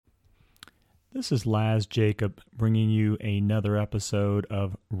This is Laz Jacob bringing you another episode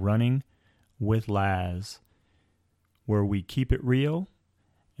of Running with Laz, where we keep it real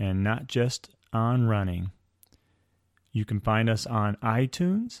and not just on running. You can find us on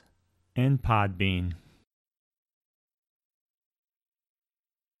iTunes and Podbean.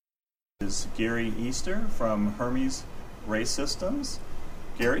 Is Gary Easter from Hermes Race Systems.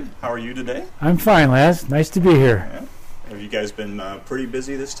 Gary, how are you today? I'm fine, Laz. Nice to be here. Yeah. Have you guys been pretty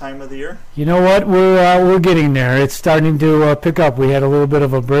busy this time of the year? You know what? We're getting there. It's starting to pick up. We had a little bit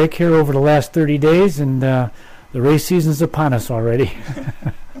of a break here over the last 30 days, and the race season's upon us already.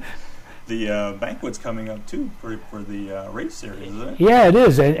 The banquet's coming up too for the race series, isn't it? Yeah, it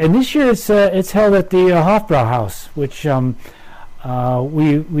is. And this year it's held at the Hofbrauhaus, which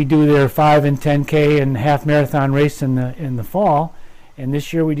we do their 5 and 10K and half marathon race in the fall. And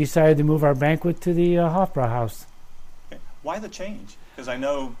this year we decided to move our banquet to the Hofbrauhaus. Okay. Why the change? Because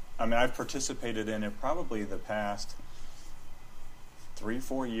I've participated in it probably the past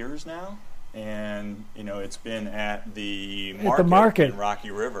 3-4 years now. And, it's been at the market in Rocky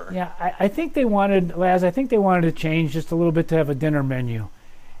River. Yeah, I think they wanted, Laz, to change just a little bit to have a dinner menu.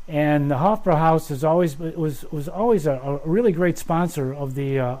 And the Hofbrauhaus was always a really great sponsor of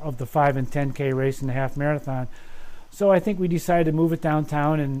the 5 and 10K race and the half marathon. So I think we decided to move it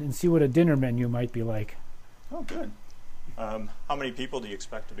downtown and see what a dinner menu might be like. Oh, good. How many people do you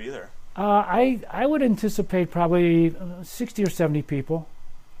expect to be there? I would anticipate probably 60 or 70 people.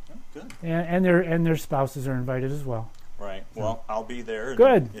 Oh, good. And their spouses are invited as well. Right. Well, I'll be there.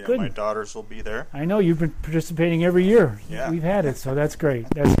 Good. And, good. My daughters will be there. I know you've been participating every year. Yeah. We've had it, so that's great.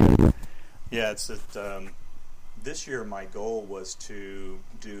 That's good. Yeah. It's this year my goal was to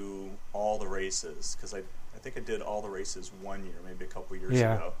do all the races because I think I did all the races one year, maybe a couple years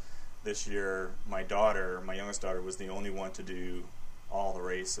ago. This year, my youngest daughter, was the only one to do all the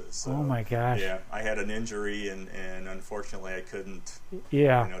races. So, oh my gosh! Yeah, I had an injury, and unfortunately, I couldn't.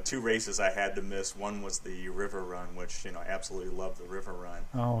 Yeah. 2 races I had to miss. One was the River Run, which I absolutely love the River Run.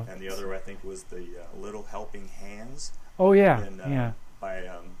 Oh. And the other, I think, was the Little Helping Hands. Oh yeah. In, by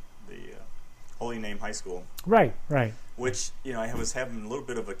the Holy Name High School. Right. Which, I was having a little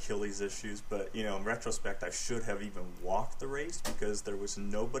bit of Achilles issues, but, in retrospect, I should have even walked the race because there was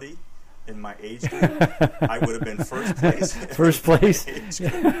nobody in my age group. I would have been first place. First place.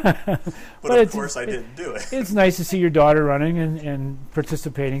 But of course, I didn't do it. It's nice to see your daughter running and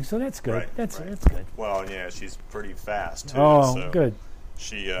participating, so that's good. Right, that's right. good. Well, yeah, she's pretty fast, too. Oh, so good.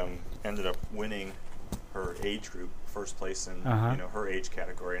 She ended up winning her age group, first place in her age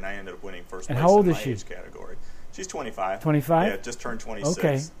category, and I ended up winning first place how old in is my she? age category. She's 25. 25? Yeah, just turned 26.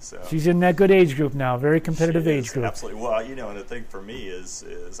 Okay. So. She's in that good age group now, very competitive age group. Absolutely. Well, and the thing for me is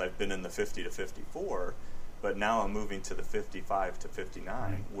I've been in the 50 to 54, but now I'm moving to the 55 to 59,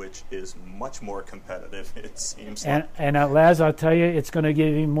 right, which is much more competitive, it seems like. And Laz, I'll tell you, it's going to get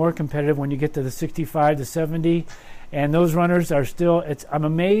even more competitive when you get to the 65 to 70, and those runners are still, I'm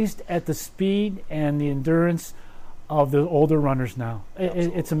amazed at the speed and the endurance of the older runners now.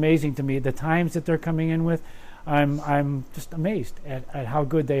 It's amazing to me, the times that they're coming in with. I'm just amazed at how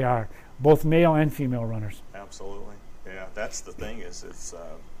good they are, both male and female runners. Absolutely. Yeah, that's the thing is it's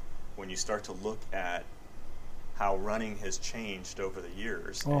when you start to look at how running has changed over the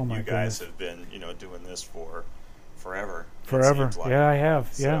years, and you guys have been, doing this for forever. Forever. Like. Yeah, I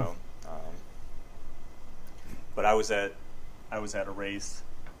have. Yeah. So, but I was at a race,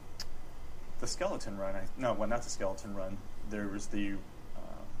 the skeleton run. Not the skeleton run. There was the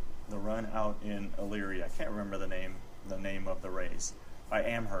run out in Elyria. I can't remember the name of the race, by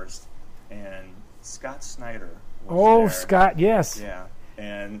Amherst, and Scott Snyder was there. Scott, yes. Yeah,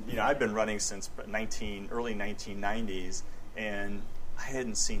 and I've been running since early 1990s, and I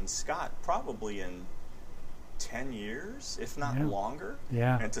hadn't seen Scott probably in 10 years, if not longer.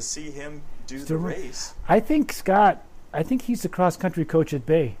 Yeah. And to see him do the race. I think he's the cross country coach at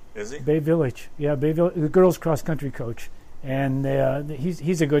Bay. Is he? Bay Village. Yeah, Bay Village, the girls cross country coach. And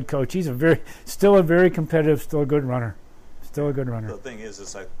he's a good coach. He's still a very competitive, still a good runner. The thing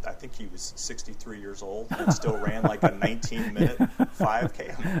is I think he was 63 years old and still ran like a 19-minute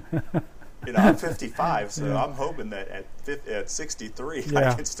 5K. I'm 55, so I'm hoping that at 63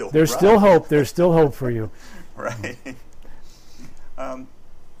 I can still There's run. still hope. There's still hope for you. Right. Why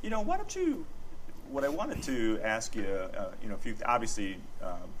don't you? What I wanted to ask you, a few obviously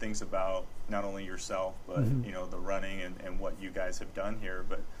things about not only yourself, but the running and what you guys have done here.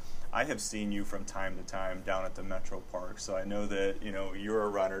 But I have seen you from time to time down at the Metro Park, so I know that you're a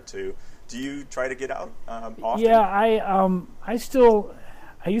runner too. Do you try to get out often? Yeah, I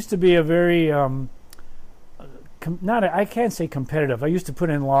used to be a very I can't say competitive. I used to put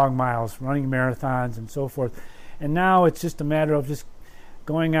in long miles, running marathons and so forth, and now it's just a matter of just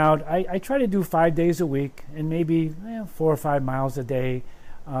going out. I try to do 5 days a week and maybe 4 or 5 miles a day,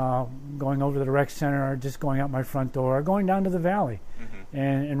 going over to the rec center or just going out my front door or going down to the valley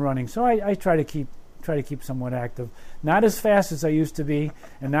and running. So I try to keep somewhat active. Not as fast as I used to be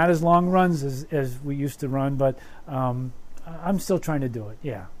and not as long runs as we used to run, but I'm still trying to do it,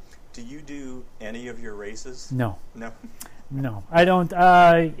 yeah. Do you do any of your races? No. No? No, I don't.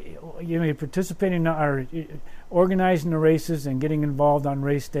 Participating or organizing the races and getting involved on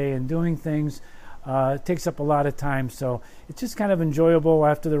race day and doing things takes up a lot of time. So it's just kind of enjoyable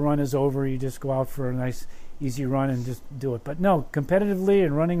after the run is over. You just go out for a nice, easy run and just do it. But no, competitively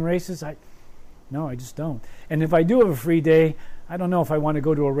and running races, I just don't. And if I do have a free day, I don't know if I want to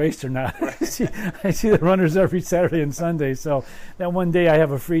go to a race or not. I see the runners every Saturday and Sunday. So that one day I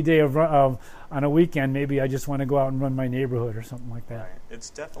have a free day on a weekend, maybe I just want to go out and run my neighborhood or something like that. Right. It's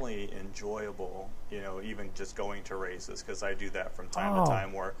definitely enjoyable, even just going to races, because I do that from time to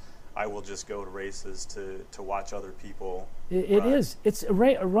time where I will just go to races to watch other people. It is. It's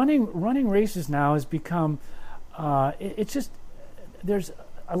running races now has become. It's just there's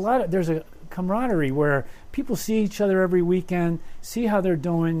a camaraderie where people see each other every weekend, see how they're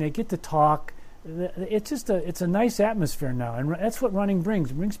doing, they get to talk. It's a nice atmosphere now, and that's what running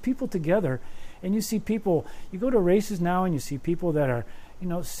brings. It brings people together, and you see people. You go to races now, and you see people that are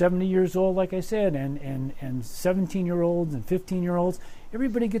 70 years old, like I said, and 17-year-olds and 15-year-olds.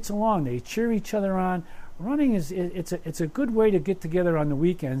 Everybody gets along. They cheer each other on. Running it's a good way to get together on the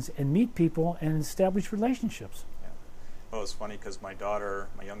weekends and meet people and establish relationships. Well, it's funny because my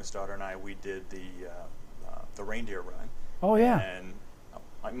youngest daughter and I, we did the reindeer run. Oh, yeah. And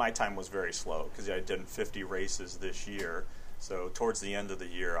my time was very slow because I did 50 races this year. So towards the end of the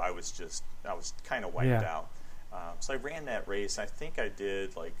year, I was kind of wiped out. So I ran that race. I think I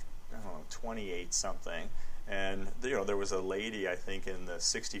did 28 something. And there was a lady, I think, in the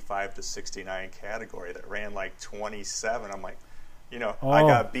 65 to 69 category that ran 27. I'm like, I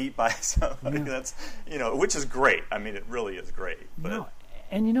got beat by somebody that's, which is great. I mean, it really is great. But no.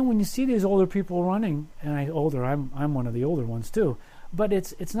 And when you see these older people running, and I'm one of the older ones too, but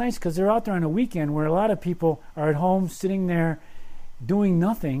it's nice because they're out there on a weekend where a lot of people are at home sitting there doing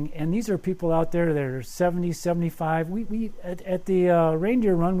nothing, and these are people out there that are 70, 75. We at the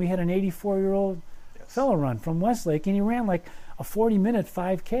reindeer run, we had an 84-year-old fellow run from Westlake, and he ran a 40-minute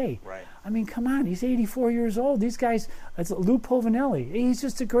 5K. Right. I mean, come on, he's 84 years old. These guys, it's Lou Povinelli. He's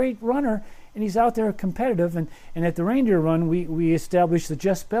just a great runner, and he's out there competitive. And at the reindeer run, we established the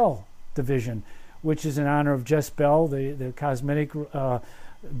Jess Bell division, which is in honor of Jess Bell, the cosmetic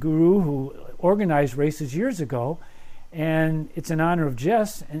guru who organized races years ago. And it's in honor of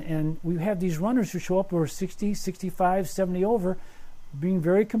Jess. And we have these runners who show up who are 60, 65, 70 over, being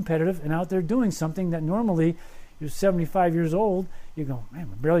very competitive and out there doing something that normally you're 75 years old, you go, man,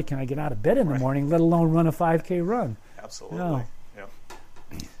 barely can I get out of bed in the morning, let alone run a 5K run. Absolutely. Yeah.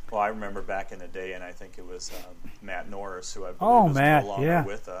 Well, I remember back in the day, and I think it was Matt Norris, who I believe was no longer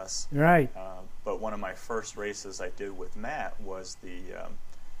with us. Right. But one of my first races I did with Matt was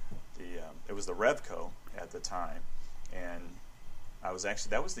it was the Revco at the time, and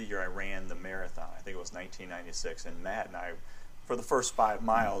that was the year I ran the marathon. I think it was 1996, and Matt and I, for the first 5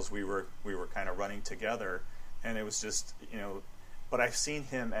 miles, we were kind of running together, and it was just but I've seen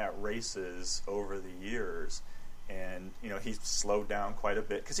him at races over the years, and he slowed down quite a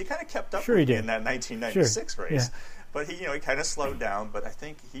bit because he kind of kept up with me in that 1996 race. Yeah. But he kind of slowed down. But I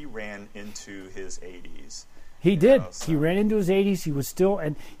think he ran into his 80s. He did. He ran into his 80s. He was still,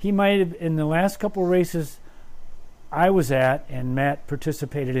 and he might have in the last couple of races I was at and Matt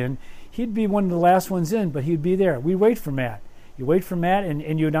participated in. He'd be one of the last ones in, but he'd be there. We wait for Matt. You wait for Matt,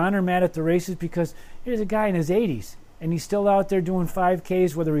 and you'd honor Matt at the races because here's a guy in his 80s, and he's still out there doing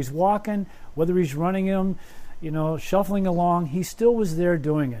 5Ks, whether he's walking, whether he's running them, shuffling along. He still was there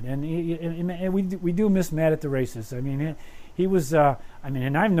doing it, and we do miss Matt at the races. I mean, he was.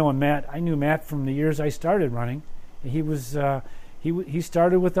 And I've known Matt. I knew Matt from the years I started running. He was. He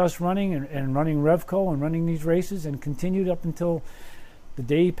started with us running and running Revco and running these races, and continued up until the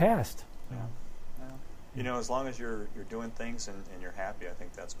day he passed. As long as you're doing things and you're happy, I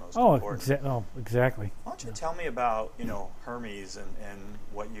think that's most important. Exactly. Why don't you tell me about, Hermes and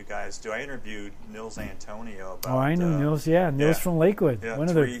what you guys do? I interviewed Nils Antonio about... Oh, I knew Nils, Nils from Lakewood. Yeah, one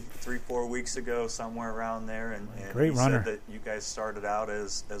of 4 weeks ago, somewhere around there, and great he runner. said that you guys started out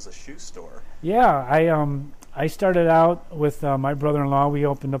as a shoe store. Yeah, I started out with my brother-in-law. We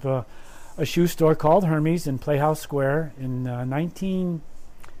opened up a shoe store called Hermes in Playhouse Square in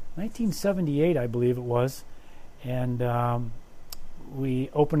 1978, I believe it was, And we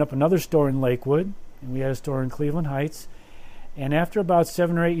opened up another store in Lakewood, and we had a store in Cleveland Heights. And after about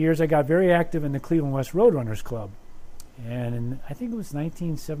 7 or 8 years, I got very active in the Cleveland West Roadrunners Club. And I think it was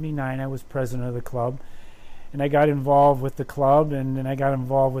 1979, I was president of the club. And I got involved with the club, and then I got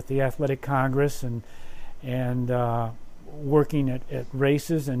involved with the Athletic Congress and working at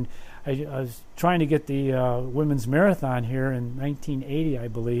races. And I was trying to get the women's marathon here in 1980, I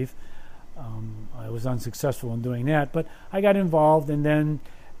believe. I was unsuccessful in doing that. But I got involved, and then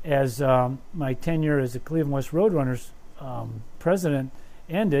as my tenure as the Cleveland West Roadrunners president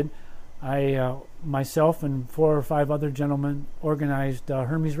ended, I myself and 4 or 5 other gentlemen organized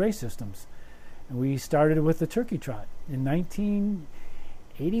Hermes Race Systems. And we started with the Turkey Trot in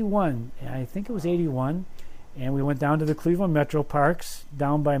 1981. I think it was 81. And we went down to the Cleveland Metro Parks,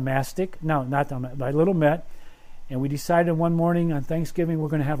 down by Mastic. No, not down by Little Met. And we decided one morning on Thanksgiving we're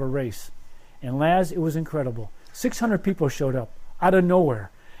going to have a race. And Laz, it was incredible. 600 people showed up out of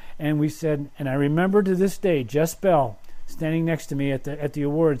nowhere. And we said, and I remember to this day, Jess Bell standing next to me at the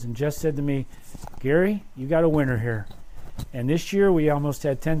awards, and Jess said to me, "Gary, you got a winner here." And this year we almost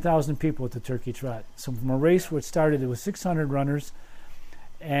had 10,000 people at the Turkey Trot. So from a race which started, it was 600 runners,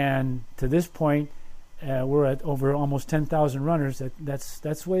 and to this point, we're at over almost 10,000 runners. That's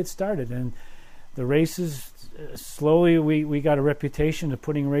the way it started. And the races, slowly we got a reputation of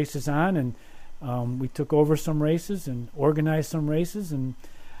putting races on, and we took over some races and organized some races, and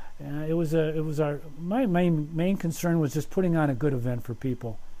my main concern was just putting on a good event for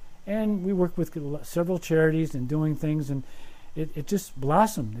people. And we worked with several charities and doing things, and it just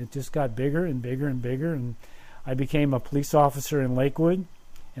blossomed. It just got bigger and bigger and bigger, and I became a police officer in Lakewood.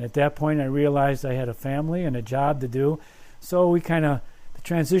 And at that point, I realized I had a family and a job to do. So the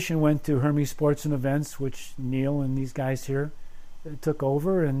transition went to Hermes Sports and Events, which Neil and these guys here took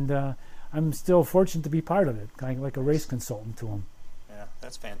over, and I'm still fortunate to be part of it, kind of like a race consultant to them. Yeah,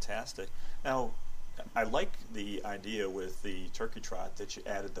 that's fantastic. Now, I like the idea with the Turkey Trot that you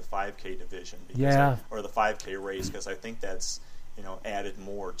added the 5K division, or the 5K race, because I think that's added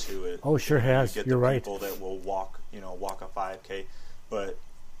more to it. Oh, sure has. You get You're the right. people that will walk a 5K, but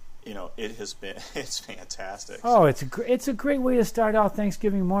it's fantastic. Oh, it's a great way to start out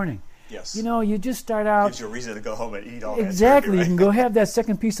Thanksgiving morning. Yes. You just start out. Gives you a reason to go home and eat all exactly. that turkey, right? You can go have that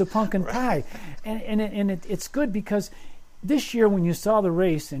second piece of pumpkin right. pie, and it's good because this year when you saw the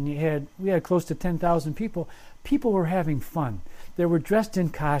race and we had close to 10,000 people. People were having fun. They were dressed in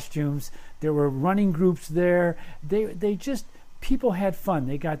costumes. There were running groups there. People had fun.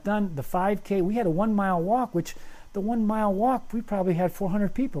 They got done the 5K. We had a 1 mile walk, which the 1 mile walk we probably had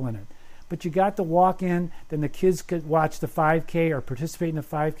 400 people in it. But you got the walk in, then the kids could watch the 5K or participate in the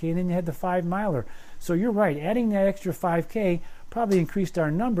 5K, and then you had the 5 miler. So you're right, adding that extra 5K probably increased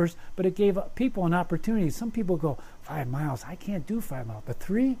our numbers, but it gave people an opportunity. Some people go, 5 miles, I can't do 5 miles, but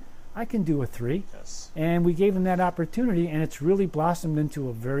 3, I can do a 3. Yes. And we gave them that opportunity, and it's really blossomed into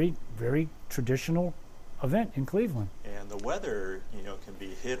a very, very traditional event in Cleveland. And the weather, can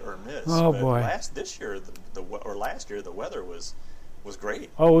be hit or miss. Oh, but boy. Last year, the weather was great.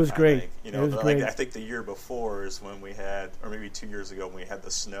 Oh, it was great. It was great. I think the year before is when we had, or maybe 2 years ago, when we had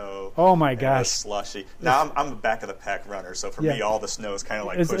the snow. Oh my and gosh! The slushy. Now I'm a back of the pack runner, so for Yeah. me, all the snow is kind of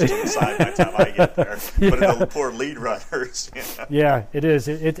like pushed to the side by the time I get there. Yeah. But the poor lead runners. Yeah, it is.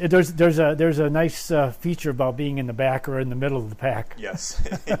 There's a nice feature about being in the back or in the middle of the pack. Yes,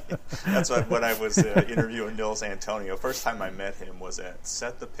 that's when I was interviewing Nils Antonio. First time I met him was at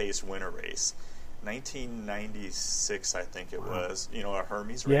Set the Pace Winter Race. 1996, I think it was, a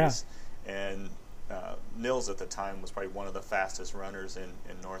Hermes race. And Nils at the time was probably one of the fastest runners in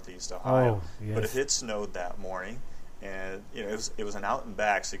Northeast Ohio. Oh, yes. But it had snowed that morning. And it was an out and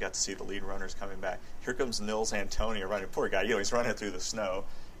back, so you got to see the lead runners coming back. Here comes Nils Antonio running. Poor guy, he's running through the snow.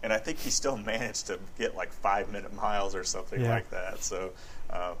 And I think he still managed to get like 5-minute miles or something like that. So,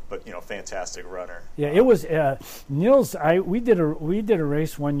 but fantastic runner. Yeah, it was Nils. We did a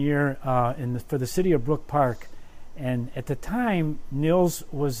race one year for the city of Brook Park, and at the time Nils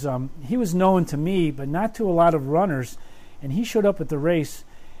was he was known to me, but not to a lot of runners. And he showed up at the race,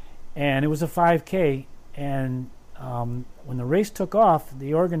 and it was a 5K. And when the race took off,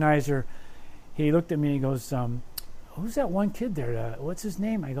 the organizer, he looked at me and he goes, "Who's that one kid there? What's his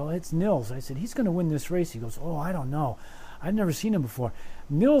name?" I go, "It's Nils." I said, "He's going to win this race." He goes, "Oh, I don't know. I've never seen him before."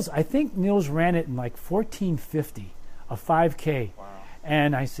 I think Nils ran it in like 14:50, a 5K. Wow.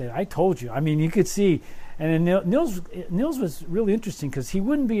 And I said, "I told you." I mean, you could see. And then Nils was really interesting because he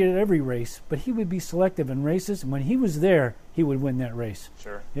wouldn't be at every race, but he would be selective in races. And when he was there, he would win that race.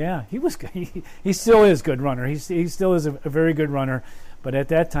 Sure. Yeah, he was. He still is a good runner. He still is a very good runner. But at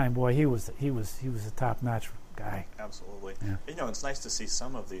that time, boy, he was a top-notch guy. Absolutely. Yeah. You know, it's nice to see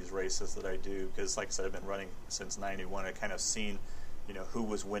some of these races that I do because, like I said, I've been running since '91. I kind of seen, you know, who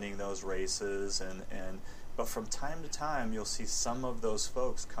was winning those races, but from time to time, you'll see some of those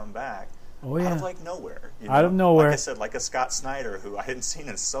folks come back. Oh, yeah. Out of like nowhere. You Out know? of nowhere. Like I said, like a Scott Snyder who I hadn't seen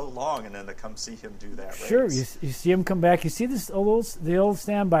in so long, and then to come see him do that Sure, race. you see him come back. You see the old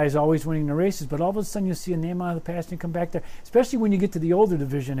standby is always winning the races, but all of a sudden you see a name out of the past and you come back there, especially when you get to the older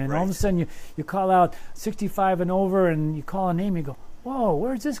division, and all of a sudden you call out 65 and over, and you call a name, and you go, whoa,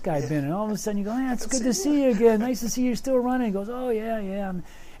 where's this guy been? And all of a sudden you go, it's good to see you again. Nice to see you're still running. He goes, oh, yeah.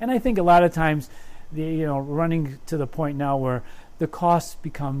 And I think a lot of times, running to the point now where the cost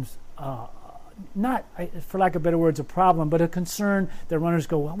becomes not, for lack of better words, a problem, but a concern that runners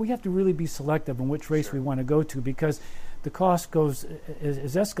go, well, we have to really be selective in which race we want to go to, because the cost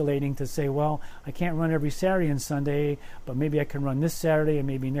is escalating to say, well, I can't run every Saturday and Sunday, but maybe I can run this Saturday and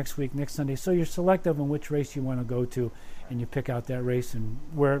maybe next week, next Sunday. So you're selective in which race you want to go to, and you pick out that race and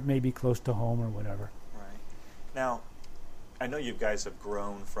where it may be close to home or whatever. Right. Now, I know you guys have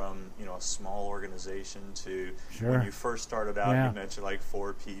grown from, a small organization to when you first started out, you mentioned like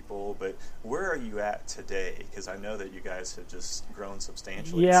 4 people, but where are you at today? Because I know that you guys have just grown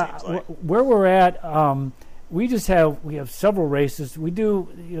substantially, it seems like. Where we're at, we have several races. We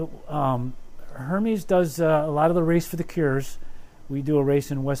do, Hermes does a lot of the Race for the Cures. We do a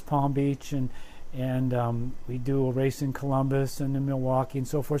race in West Palm Beach, and we do a race in Columbus and in Milwaukee and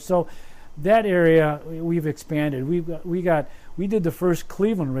so forth. So that area we've expanded. We did the first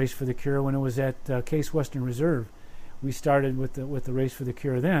Cleveland Race for the Cure when it was at Case Western Reserve. We started with the Race for the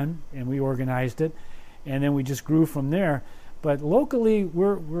Cure then, and we organized it, and then we just grew from there. But locally,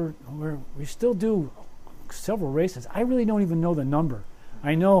 we still do several races. I really don't even know the number.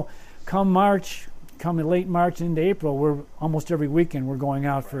 I know come late March into April, we're almost every weekend we're going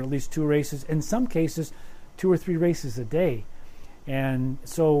out for at least 2 races. In some cases, 2 or 3 races a day. And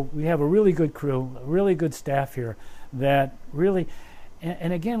so we have a really good crew, a really good staff here that really,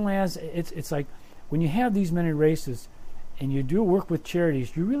 and again, Laz, it's like when you have these many races and you do work with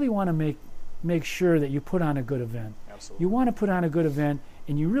charities, you really want to make sure that you put on a good event. Absolutely. You want to put on a good event,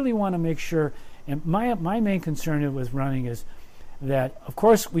 and you really want to make sure, and my main concern with running is that, of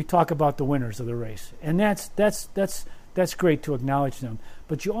course, we talk about the winners of the race, and that's great to acknowledge them,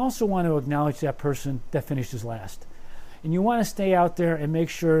 but you also want to acknowledge that person that finishes last. And you want to stay out there and make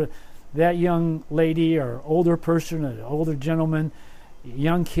sure that young lady or older person, or older gentleman,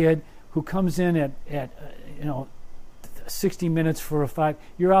 young kid who comes in at 60 minutes for a 5,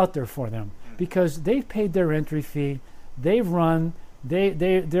 you're out there for them because they've paid their entry fee, they've run,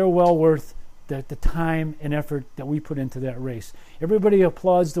 they're well worth the time and effort that we put into that race. Everybody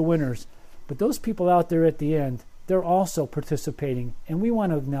applauds the winners, but those people out there at the end, they're also participating, and we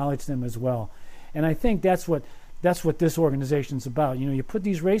want to acknowledge them as well. And I think that's what this organization's about. You put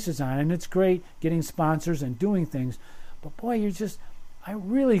these races on, and it's great getting sponsors and doing things, but boy, I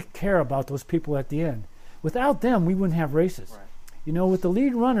really care about those people at the end. Without them, we wouldn't have races. Right. With the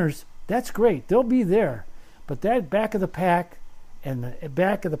lead runners, that's great. They'll be there. But that back of the pack and the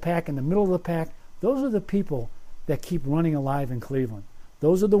back of the pack and the middle of the pack, those are the people that keep running alive in Cleveland.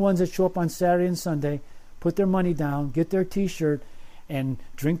 Those are the ones that show up on Saturday and Sunday, put their money down, get their T-shirt, and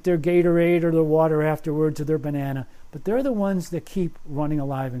drink their Gatorade or their water afterwards or their banana. But they're the ones that keep running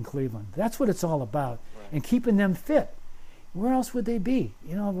alive in Cleveland. That's what it's all about. Right. And keeping them fit. Where else would they be?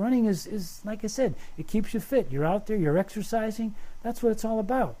 Running is like I said, it keeps you fit. You're out there, you're exercising. That's what it's all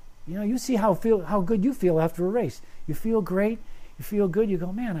about. You see how good you feel after a race. You feel great. You feel good. You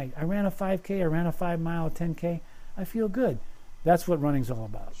go, man, I ran a 5K, I ran a 5-mile, 10K. I feel good. That's what running's all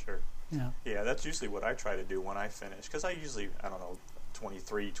about. Sure. Yeah, that's usually what I try to do when I finish, because I usually,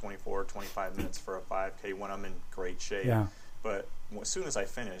 23, 24, 25 minutes for a 5K when I'm in great shape. Yeah. But as soon as I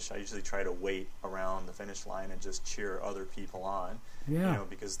finish, I usually try to wait around the finish line and just cheer other people on. Yeah.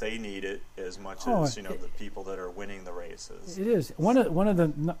 Because they need it as much as the people that are winning the races. It is one of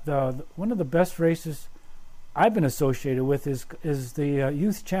the best races I've been associated with is the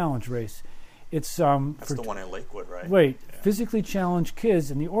Youth Challenge race. It's that's the one in Lakewood, right? Right, physically challenged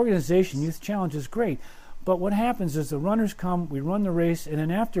kids, and the organization Youth Challenge is great. But what happens is the runners come, we run the race, and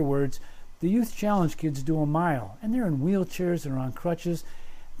then afterwards, the Youth Challenge kids do a mile, and they're in wheelchairs, they're on crutches.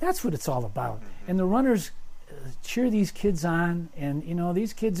 That's what it's all about. Mm-hmm. And the runners cheer these kids on, and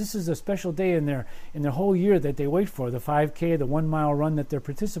these kids, this is a special day in their whole year that they wait for, the 5K, the 1-mile run that they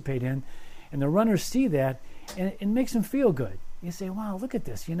participate in, and the runners see that, and it makes them feel good. You say, wow, look at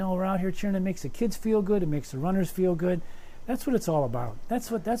this. We're out here cheering. It makes the kids feel good. It makes the runners feel good. That's what it's all about.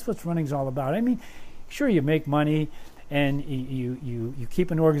 That's what running's all about. I mean, sure, you make money and you keep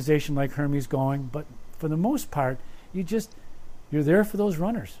an organization like Hermes going, but for the most part, you're there for those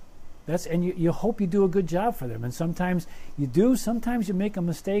runners. And you hope you do a good job for them. And sometimes you do, sometimes you make a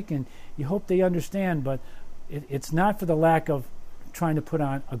mistake, and you hope they understand, but it's not for the lack of trying to put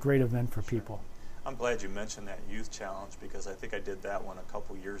on a great event for people. I'm glad you mentioned that youth challenge, because I think I did that one a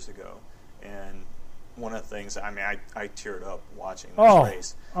couple years ago. And one of the things, I teared up watching this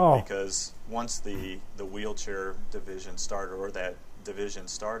race, because once the wheelchair division started, or that division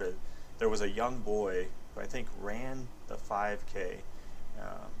started, there was a young boy who I think ran the 5K.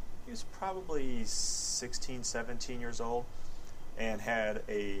 He was probably 16, 17 years old, and had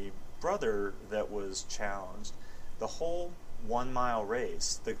a brother that was challenged. The whole 1 mile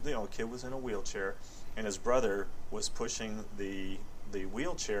race, the kid was in a wheelchair, and his brother was pushing the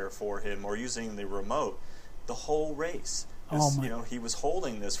wheelchair for him, or using the remote the whole race. He was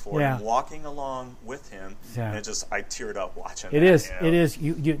holding this for him, walking along with him, and I teared up watching it. It is.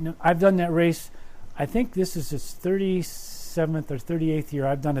 I've done that race. I think this is its 37th or 38th year.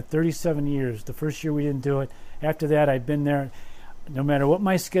 I've done it 37 years. The first year we didn't do it. After that, I've been there. No matter what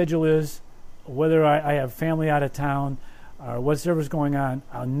my schedule is, whether I have family out of town or whatever's going on,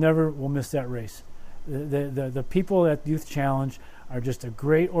 I never will miss that race. The people at Youth Challenge are just a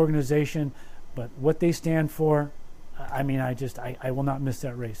great organization, but what they stand for, I will not miss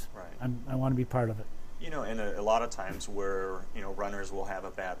that race. Right. I want to be part of it. And a lot of times where, runners will have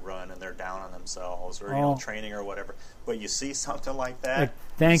a bad run and they're down on themselves, or, training or whatever. But you see something like that.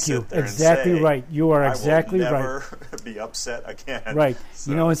 Thank you. Exactly right. You are exactly right. I will never be upset again. Right.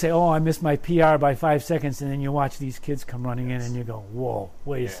 So. And say, I missed my PR by 5 seconds, and then you watch these kids come running in and you go, whoa,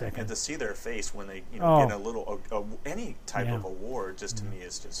 wait a second. And to see their face when they get a little, any type of award, just to me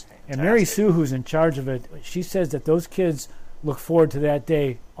is just fantastic. And Mary Sue, who's in charge of it, she says that those kids look forward to that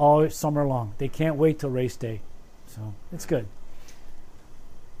day all summer long. They can't wait till race day. So it's good.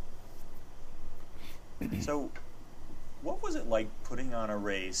 So what was it like putting on a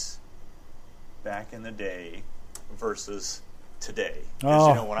race back in the day versus today?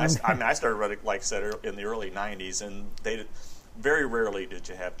 Because, when I started running, like I said, in the early 90s, and very rarely did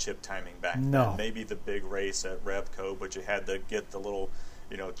you have chip timing back then. Maybe the big race at Revco, but you had to get the little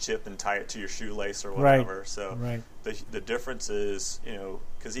chip and tie it to your shoelace or whatever. Right. So right. The difference is,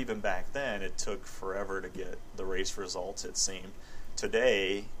 because even back then it took forever to get the race results, it seemed.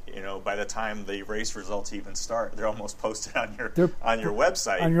 Today, by the time the race results even start, they're almost posted on your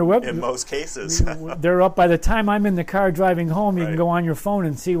website. On your web, in most cases, they're up by the time I'm in the car driving home. You can go on your phone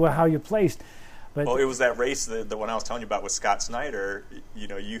and see how you placed. But it was that race, the one I was telling you about with Scott Snyder.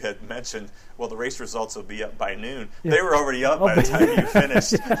 You had mentioned, the race results will be up by noon. Yeah. They were already up by the time you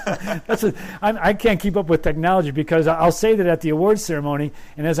finished. I can't keep up with technology, because I'll say that at the awards ceremony,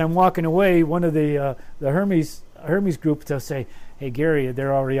 and as I'm walking away, one of the Hermes group, they'll say, "Hey Gary,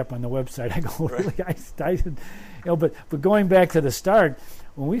 they're already up on the website." I go, "Really?" But going back to the start,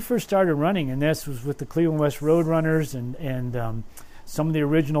 when we first started running, and this was with the Cleveland West Road Runners and some of the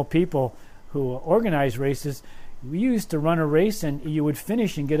original people who organized races, we used to run a race and you would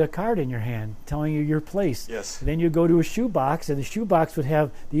finish and get a card in your hand telling you your place. Yes. And then you'd go to a shoebox, and the shoebox would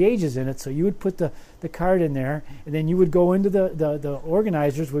have the ages in it, so you would put the card in there, and then you would go into the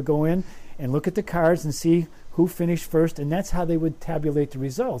organizers would go in and look at the cards and see who finished first, and that's how they would tabulate the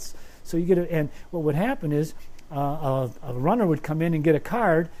results. So you and what would happen is a runner would come in and get a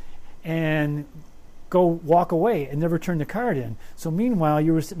card and go walk away and never turn the card in. So meanwhile,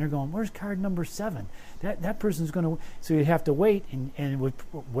 you were sitting there going, "Where's card number 7? That person's going to..." So you'd have to wait and would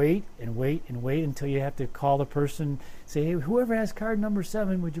wait until you have to call the person, say, "Hey, whoever has card number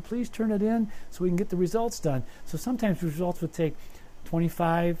 7, would you please turn it in so we can get the results done?" So sometimes the results would take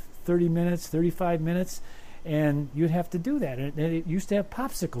 25, 30 minutes, 35 minutes, and you'd have to do that. And it used to have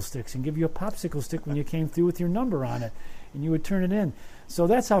popsicle sticks and give you a popsicle stick when you came through with your number on it, and you would turn it in. So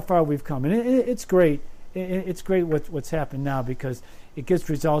that's how far we've come, and it's great. It's great what's happened now, because it gets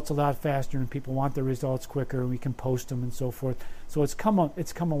results a lot faster, and people want the results quicker, and we can post them and so forth. So it's come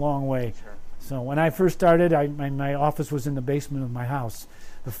a long way. Sure. So when I first started, my office was in the basement of my house.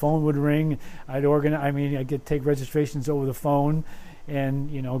 The phone would ring. I'd get take registrations over the phone, and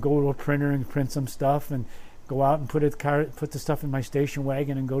go to a printer and print some stuff, and go out and put the stuff in my station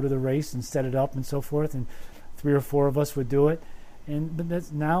wagon and go to the race and set it up and so forth. And 3 or 4 of us would do it. But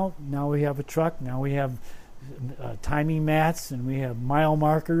that's now we have a truck. Now we have timing mats, and we have mile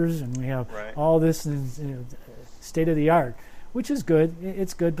markers, and we have all this state of the art, which is good.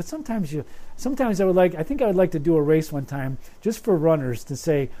 It's good. But sometimes I would like to do a race one time just for runners to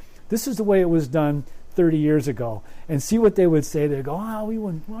say, this is the way it was done 30 years ago and see what they would say. They'd go, oh,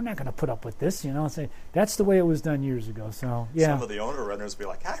 we're not going to put up with this, you know. And say, that's the way it was done years ago. So, yeah. Some of the older runners would be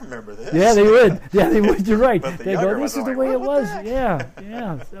like, I remember this. Yeah, they would. Yeah, they would. You're right. They go, this is the way it was. Yeah.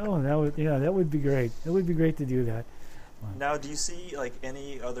 So that would be great. It would be great to do that. Now, do you see like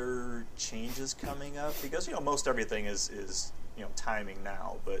any other changes coming up? Because most everything is timing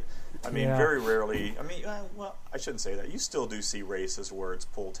now, but I mean, very rarely. I mean, well, I shouldn't say that. You still do see races where it's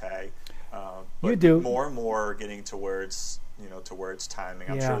pull tag. But you do. More and more getting towards timing.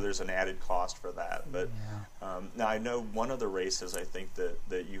 I'm sure there's an added cost for that. But now I know one of the races I think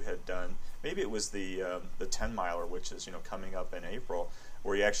that you had done. Maybe it was the 10 miler, which is coming up in April,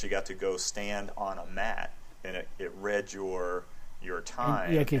 where you actually got to go stand on a mat. And it read your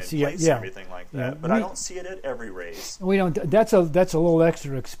time and place everything like that. Yeah. But I don't see it at every race. We don't. That's a little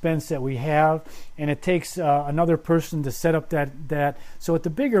extra expense that we have, and it takes another person to set up that. So at the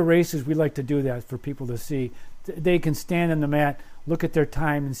bigger races, we like to do that for people to see. They can stand on the mat, look at their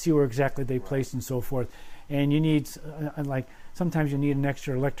time, and see where exactly they placed and so forth. And you need sometimes you need an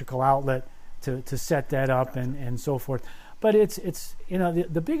extra electrical outlet to set that up and so forth. But it's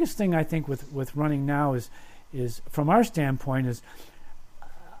the biggest thing I think with running now is from our standpoint is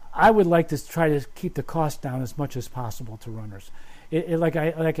I would like to try to keep the cost down as much as possible to runners. Like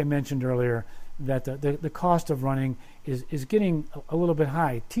I mentioned earlier, that the cost of running is getting a little bit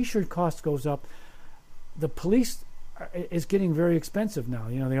high. T-shirt cost goes up. The police is getting very expensive now.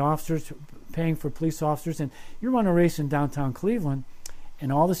 The officers paying for police officers, and you run a race in downtown Cleveland,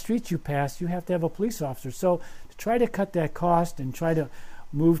 and all the streets you pass, you have to have a police officer. So to try to cut that cost and try to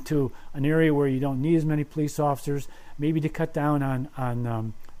move to an area where you don't need as many police officers, maybe to cut down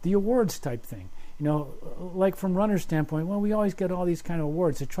on the awards type thing. Like from runner's standpoint, well, we always get all these kind of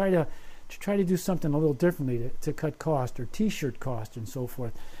awards. To try to do something a little differently to cut cost or T-shirt cost and so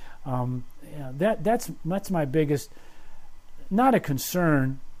forth. That's my biggest, not a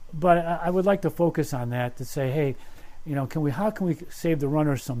concern, but I would like to focus on that to say, hey, how can we save the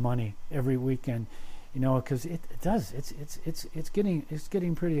runners some money every weekend? Because it's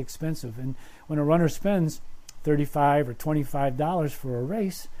getting pretty expensive, and when a runner spends $35 or $25 for a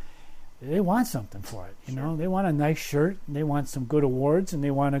race, they want something for it. They want a nice shirt, and they want some good awards, and they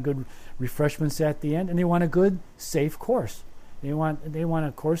want a good refreshments at the end, and they want a good, safe course. They want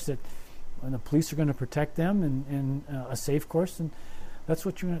a course that when the police are going to protect them, and a safe course, and that's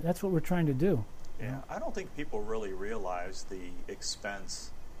what we're trying to do. Yeah, I don't think people really realize the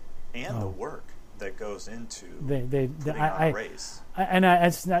expense and the work that goes into putting on a race.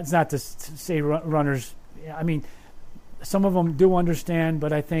 It's not to say runners. I mean, some of them do understand,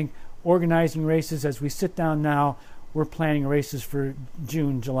 but I think organizing races, as we sit down now, we're planning races for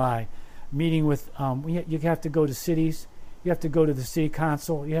June, July, meeting with. You have to go to cities. You have to go to the city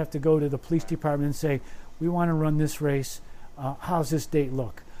council. You have to go to the police department and say, we want to run this race. How's this date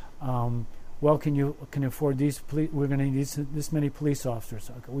look? Well, can you afford these? We're going to need this many police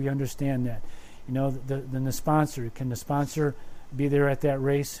officers. Okay, we understand that. Then the sponsor. Can the sponsor be there at that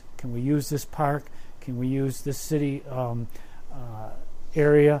race? Can we use this park? Can we use this city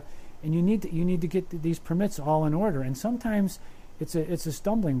area? And you need to get these permits all in order. And sometimes it's a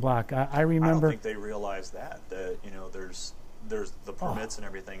stumbling block. I remember. I don't think they realize that there's the permits and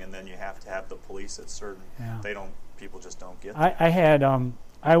everything, and then you have to have the police at certain. Yeah. People just don't get that.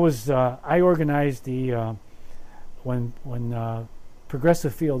 I organized the when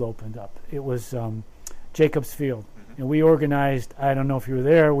Progressive Field opened up. It was Jacobs Field, and we organized. I don't know if you were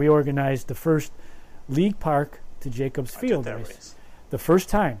there. We organized the first League Park to Jacobs Field race, the first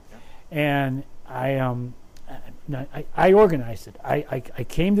time, and I organized it. I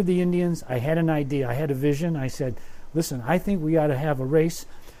came to the Indians. I had an idea. I had a vision. I said, "Listen, I think we ought to have a race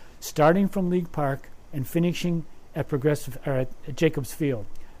starting from League Park and finishing at at Jacobs Field,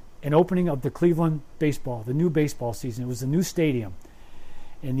 an opening of the Cleveland baseball, the new baseball season. It was a new stadium."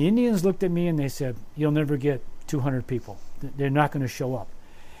 And the Indians looked at me and they said, "You'll never get 200 people. They're not going to show up."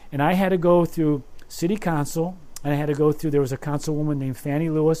 And I had to go through city council, and there was a councilwoman named Fannie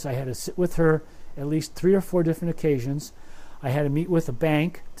Lewis. I had to sit with her at least 3 or 4 different occasions. I had to meet with a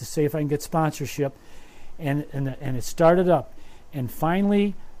bank to see if I can get sponsorship, and it started up. And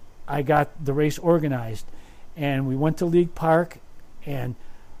finally, I got the race organized, and we went to League Park, and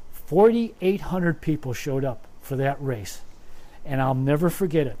 4,800 people showed up for that race. And I'll never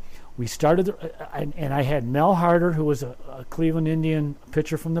forget it. We started, and I had Mel Harder, who was a Cleveland Indian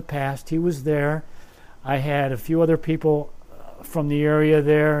pitcher from the past. He was there. I had a few other people from the area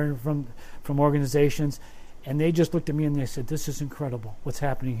there, from organizations, and they just looked at me and they said, "This is incredible. What's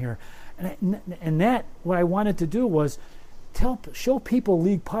happening here?" And that what I wanted to do was show people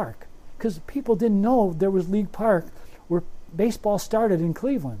League Park, because people didn't know there was League Park where baseball started in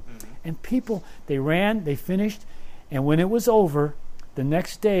Cleveland. And people, they ran, they finished, and when it was over, the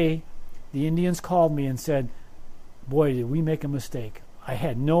next day, the Indians called me and said, boy, did we make a mistake. I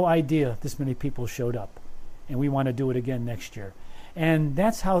had no idea this many people showed up, and we want to do it again next year. And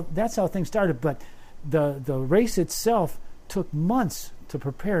that's how things started. But the race itself took months to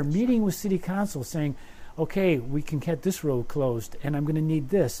prepare, meeting with city council saying, okay, we can get this road closed, and I'm going to need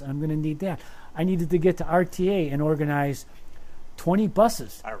this, I'm going to need that. I needed to get to RTA and organize 20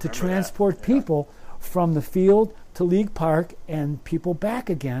 buses to transport people from the field to League Park and people back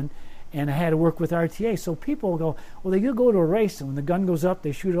again. And I had to work with RTA. So people go, well, they go to a race, and when the gun goes up,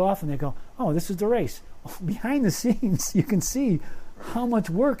 they shoot it off, and they go, oh, this is the race. Well, behind the scenes, you can see how much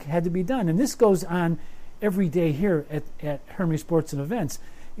work had to be done. And this goes on every day here at Hermes Sports and Events.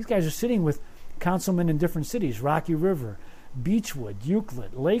 These guys are sitting with councilmen in different cities, Rocky River, Beechwood,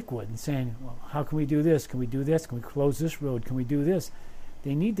 Euclid, Lakewood, and saying, well, how can we do this? Can we do this? Can we close this road? Can we do this?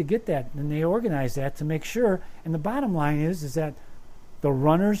 They need to get that, and they organize that to make sure. And the bottom line is that the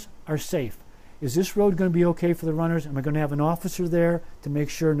runners are safe. Is this road going to be okay for the runners? Am I going to have an officer there to make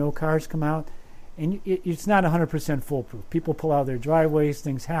sure no cars come out? And it's not 100% foolproof. People pull out their driveways,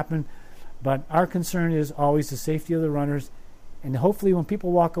 things happen. But our concern is always the safety of the runners. And hopefully when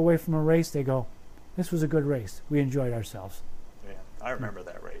people walk away from a race, they go, this was a good race. We enjoyed ourselves. Yeah, I remember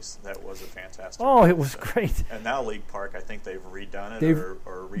that race. That was a fantastic race. It was great. And now League Park, I think they've redone it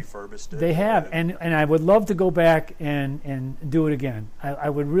or refurbished it. They have. And I would love to go back and do it again. I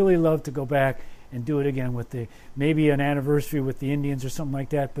would really love to go back and do it again with maybe an anniversary with the Indians or something like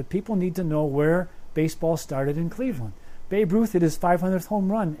that. But people need to know where baseball started in Cleveland. Babe Ruth hit his 500th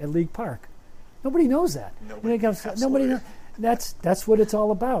home run at League Park. Nobody knows that. Nobody knows. That's what it's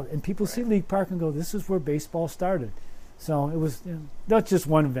all about. And people see League Park and go, this is where baseball started. So it was, that's just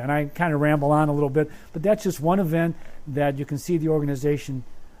one event. I kind of ramble on a little bit, but that's just one event that you can see the organization,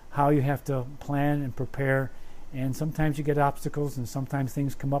 how you have to plan and prepare. And sometimes you get obstacles, and sometimes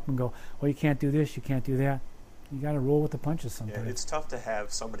things come up and go, well, you can't do this, you can't do that. You got to roll with the punches sometimes. Yeah, it's tough to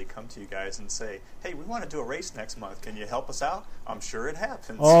have somebody come to you guys and say, hey, we want to do a race next month. Can you help us out? I'm sure it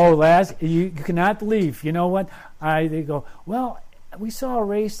happens. Oh, Laz, you cannot believe. You know what? They go, well, we saw a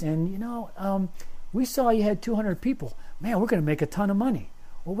race, and, we saw you had 200 people. Man, we're going to make a ton of money.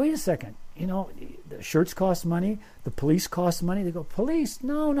 Well, wait a second. The shirts cost money. The police cost money. They go, police?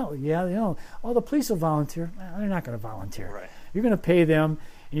 No. Yeah, oh, the police will volunteer. Well, they're not going to volunteer. Right. You're going to pay them.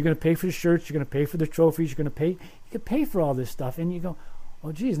 And you're going to pay for the shirts, you're going to pay for the trophies, you can pay for all this stuff. And you go,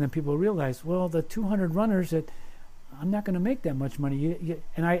 oh, geez. And then people realize, well, the 200 runners, I'm not going to make that much money.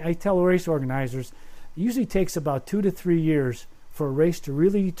 And I tell race organizers, it usually takes about 2 to 3 years for a race to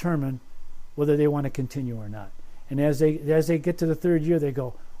really determine whether they want to continue or not. And as they get to the third year, they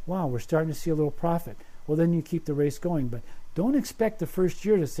go, wow, we're starting to see a little profit. Well, then you keep the race going. But don't expect the first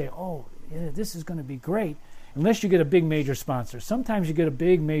year to say, oh, yeah, this is going to be great. Unless you get a big major sponsor. Sometimes you get a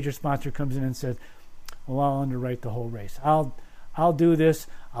big major sponsor comes in and says, well, I'll underwrite the whole race. I'll do this.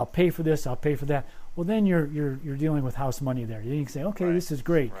 I'll pay for this. I'll pay for that. Well, then you're dealing with house money there. You can say, okay, right. This is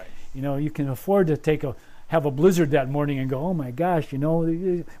great. Right. You can afford to have a blizzard that morning and go, oh my gosh,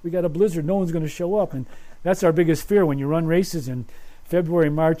 we got a blizzard. No one's going to show up. And that's our biggest fear when you run races in February,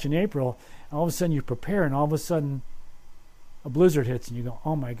 March, and April. All of a sudden you prepare, and all of a sudden a blizzard hits, and you go,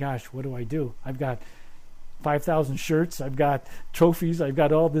 oh my gosh, what do I do? I've got 5,000 shirts, I've got trophies, I've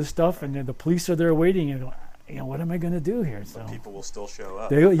got all this stuff, and then the police are there waiting, and what am I going to do here? So but people will still show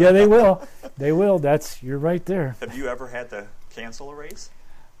up. They will. They will. You're right there. Have you ever had to cancel a race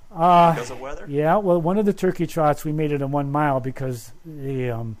because of weather? Yeah. Well, one of the turkey trots, we made it a 1 mile because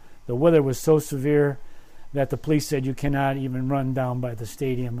the weather was so severe that the police said you cannot even run down by the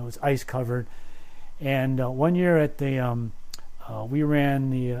stadium. It was ice covered. And one year at the we ran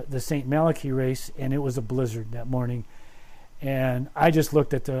the St. Malachy race, and it was a blizzard that morning. And I just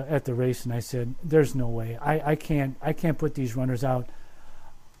looked at the race, and I said, "There's no way. I can't put these runners out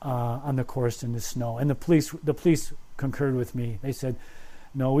on the course in the snow." And the police concurred with me. They said,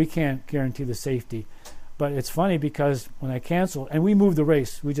 "No, we can't guarantee the safety." But it's funny because when I canceled, and we moved the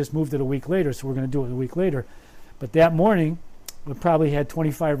race, we just moved it a week later, so we're going to do it a week later. But that morning, we probably had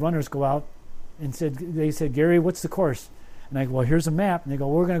 25 runners go out, and they said, "Gary, what's the course?" And I go, well, here's a map. And they go,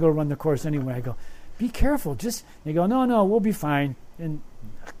 we're going to go run the course anyway. I go, be careful. They go, no, we'll be fine. And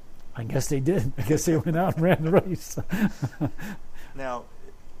I guess they did. I guess they went out and ran the race. Now,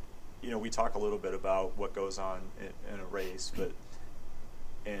 we talk a little bit about what goes on in a race, but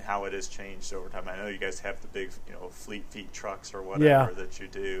and how it has changed over time. I know you guys have the big, fleet feet trucks or whatever that you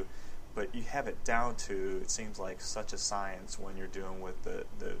do. but you have it down to, it seems like such a science when you're doing with the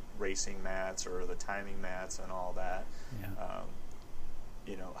racing mats or the timing mats and all that. Yeah.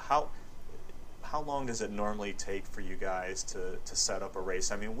 You know, how long does it normally take for you guys to set up a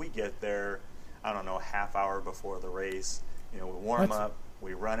race? I mean, we get there, I don't know, a half hour before the race. You know, we warm up,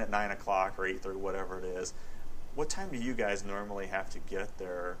 we run at 9 o'clock or 8:30, whatever it is. What time do you guys normally have to get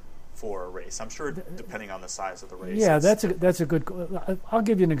there for a race? I'm sure depending on the size of the race. Yeah, that's a good. I'll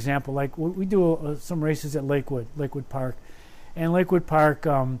give you an example. Like we do some races at Lakewood Park, and Lakewood Park,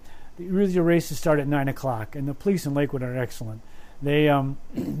 really the races start at 9 o'clock, and the police in Lakewood are excellent.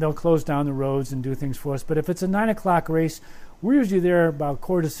 They'll close down the roads and do things for us. But if it's a 9 o'clock race, we're usually there about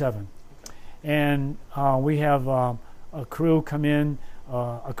 6:45, and we have a crew come in,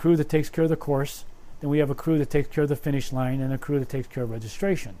 a crew that takes care of the course. Then we have a crew that takes care of the finish line, and a crew that takes care of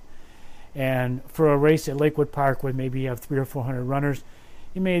registration. And for a race at Lakewood Park, where maybe you have 300 or 400 runners,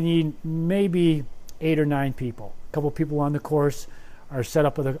 you may need maybe 8 or 9 people. A couple people on the course, our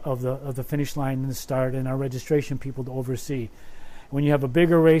setup of the finish line and the start, and our registration people to oversee. When you have a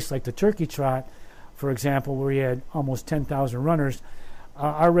bigger race like the Turkey Trot, for example, where we had almost 10,000 runners,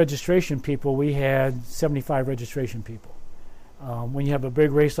 our registration people, we had 75 registration people. When you have a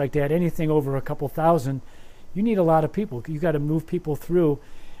big race like that, anything over a couple thousand, you need a lot of people. You got to move people through.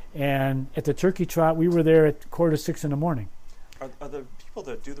 And at the Turkey Trot, we were there at 5:45 in the morning. Are the people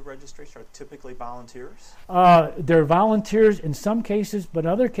that do the registration are typically volunteers? They're volunteers in some cases, but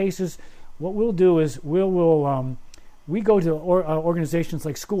in other cases, what we'll do is we go to organizations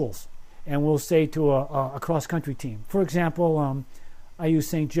like schools, and we'll say to a cross-country team. For example, I use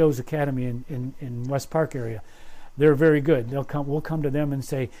St. Joe's Academy in West Park area. They're very good. We'll come to them and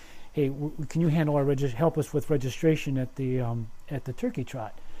say, "Hey, can you handle help us with registration at the Turkey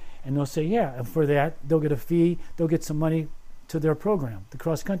Trot?" And they'll say, "Yeah." And for that, they'll get a fee. They'll get some money to their program, the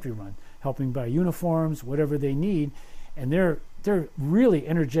cross country run, helping buy uniforms, whatever they need. And they're really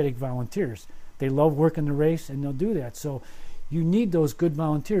energetic volunteers. They love working the race, and they'll do that. So you need those good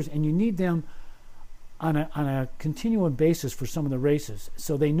volunteers, and you need them on a continual basis for some of the races,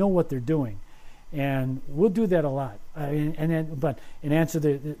 so they know what they're doing. And we'll do that a lot. But in answer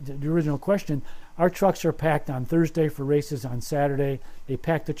to the original question, our trucks are packed on Thursday for races on Saturday. They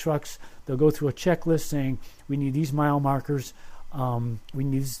pack the trucks. They'll go through a checklist saying, we need these mile markers, we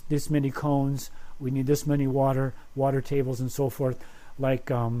need this many cones, we need this many water tables, and so forth.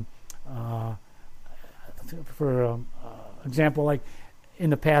 Like, for example, like in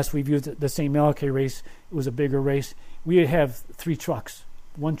the past, we've used the St. Malachi race. It was a bigger race. We have 3 trucks.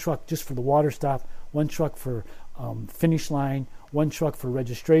 One truck just for the water stop, one truck for finish line, one truck for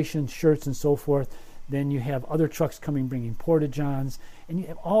registration, shirts, and so forth. Then you have other trucks coming, bringing porta-johns, and you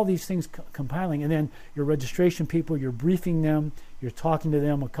have all these things compiling. And then your registration people, you're briefing them, you're talking to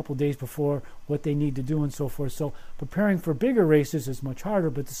them a couple days before what they need to do and so forth. So preparing for bigger races is much harder,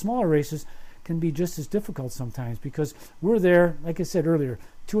 but the smaller races can be just as difficult sometimes, because we're there, like I said earlier,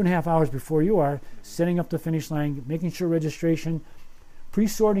 2.5 hours before you are, setting up the finish line, making sure registration,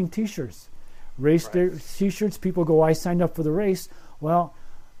 pre-sorting T-shirts. Race day T-shirts, people go, I signed up for the race. Well,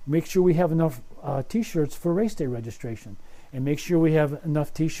 make sure we have enough T-shirts for race day registration, and make sure we have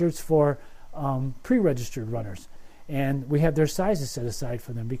enough T-shirts for pre-registered runners. And we have their sizes set aside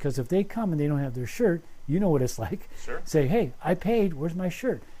for them, because if they come and they don't have their shirt, you know what it's like. Sure. Say, hey, I paid, where's my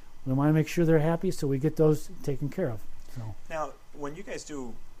shirt? We want to make sure they're happy, so we get those taken care of. So now, when you guys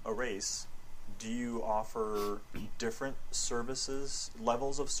do a race, do you offer different services,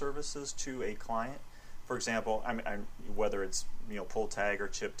 levels of services to a client? For example, whether it's pull tag or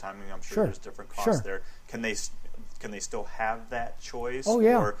chip timing, I'm sure there's different costs there. Can they still have that choice? Oh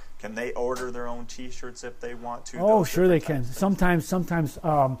yeah. Or can they order their own T-shirts if they want to? Oh, sure they can. Sometimes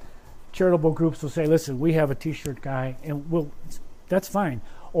charitable groups will say, "Listen, we have a T-shirt guy, and that's fine."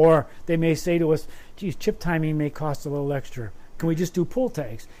 Or they may say to us, "Geez, chip timing may cost a little extra. Can we just do pull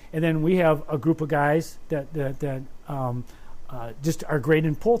tags?" And then we have a group of guys that just are great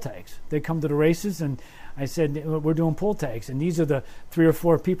in pull tags. They come to the races, and I said, we're doing pull tags. And these are the 3 or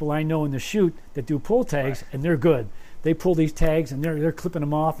 4 people I know in the chute that do pull tags, and they're good. They pull these tags, and they're clipping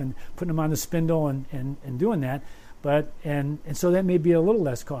them off and putting them on the spindle and doing that. But and so that may be a little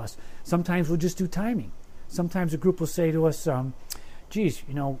less cost. Sometimes we'll just do timing. Sometimes a group will say to us, geez,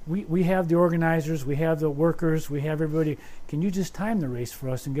 we have the organizers, we have the workers, we have everybody. Can you just time the race for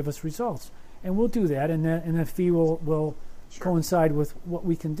us and give us results? And we'll do that, and the fee will coincide with what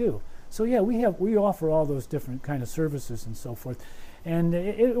we can do. So yeah, we offer all those different kind of services and so forth, and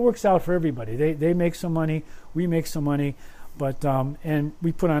it works out for everybody. They make some money, we make some money, but and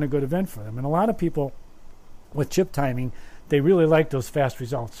we put on a good event for them. And a lot of people with chip timing, they really like those fast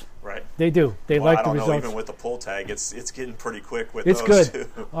results. Right. They do. They well, like the results. I don't know, even with the pull tag, it's getting pretty quick with it's those good.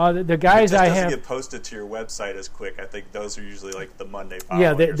 too. The guys it just I doesn't have get posted to your website as quick. I think those are usually like the Monday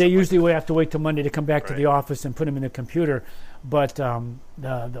following. Yeah, they usually have to wait till Monday to come back to Right. the office and put them in the computer. But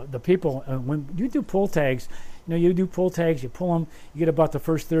the people, when you do pull tags, you do pull tags, you pull them, you get about the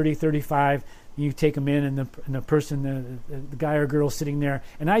first 30, 35, you take them in, and the person, the guy or girl sitting there,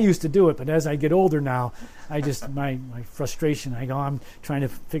 and I used to do it, but as I get older now, I just, my frustration, I'm trying to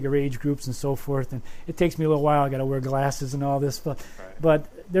figure age groups and so forth, and it takes me a little while. I got to wear glasses and all this, but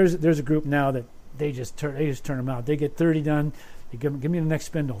there's a group now that they just turn them out. They get 30 done, they give me the next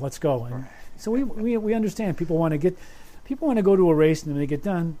spindle, let's go. And so we understand people want to go to a race, and when they get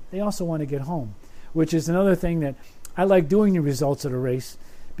done, they also want to get home, which is another thing that I like doing the results of the race,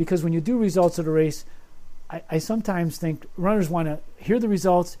 because when you do results of the race, I sometimes think runners want to hear the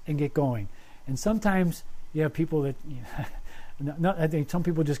results and get going. And sometimes you have people that, I think some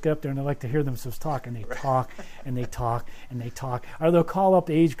people just get up there and they like to hear themselves talk, and they talk and they talk and they talk. Or they'll call up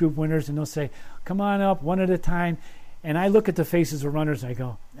the age group winners and they'll say, come on up one at a time. And I look at the faces of runners and I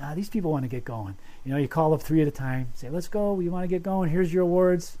go, these people want to get going. You call up 3 at a time, say, let's go, you want to get going, here's your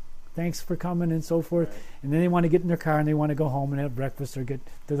awards. Thanks for coming and so forth. Right. And then they want to get in their car and they want to go home and have breakfast or get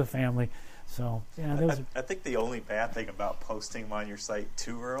to the family. So, yeah. I think the only bad thing about posting them on your site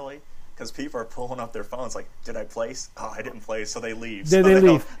too early, because people are pulling up their phones like, did I place? Oh, I didn't place, so they leave. They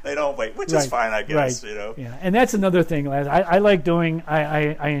leave. They don't wait, which is fine, I guess. Right. Yeah, and that's another thing, Laz. I like doing.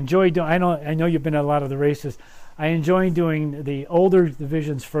 I enjoy doing. I know you've been at a lot of the races. I enjoy doing the older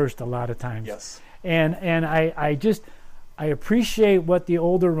divisions first a lot of times. Yes. And I appreciate what the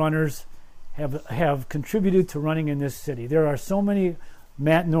older runners have contributed to running in this city. There are so many.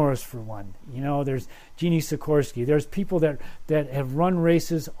 Matt Norris, for one. There's Jeannie Sikorsky. There's people that have run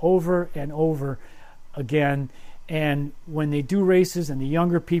races over and over again. And when they do races, and the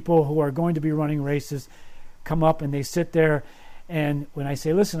younger people who are going to be running races come up and they sit there, and when I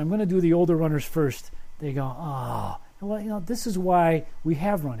say, listen, I'm going to do the older runners first, they go, well, this is why we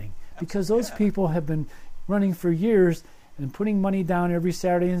have running. Because those people have been running for years and putting money down every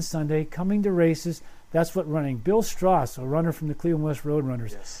Saturday and Sunday, coming to races. That's what running. Bill Strauss, a runner from the Cleveland West Road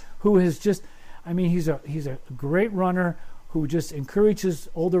Runners, who has just, he's a great runner who just encourages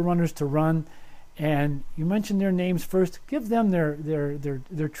older runners to run. And you mentioned their names first. Give them their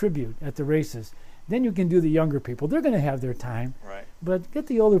tribute at the races. Then you can do the younger people. They're going to have their time. Right. But get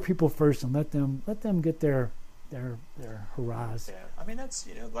the older people first and let them get their hurrahs. Yeah. That's,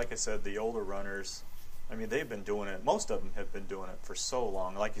 like I said, the older runners, they've been doing it. Most of them have been doing it for so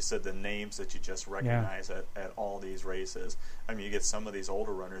long. Like you said, the names that you just recognize at all these races. You get some of these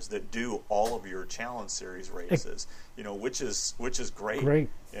older runners that do all of your Challenge Series races. Which is great. Great.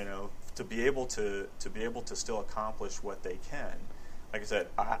 To be able to still accomplish what they can. Like I said,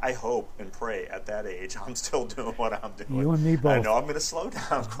 I hope and pray at that age I'm still doing what I'm doing. You and me both. I know I'm going to slow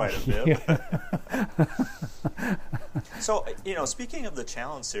down quite a bit. So, speaking of the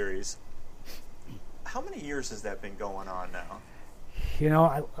Challenge Series, how many years has that been going on now?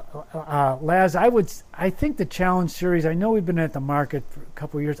 Laz, I think the Challenge Series, I know we've been at the market for a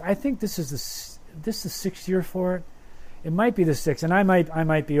couple of years. I think this is the 6th year for it. It might be the 6th, and I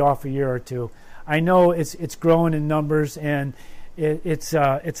might be off a year or two. I know it's growing in numbers, and it's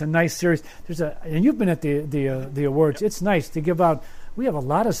a nice series. And you've been at the awards. Yep. It's nice to give out. We have a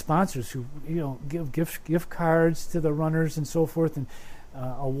lot of sponsors who give gift cards to the runners and so forth, and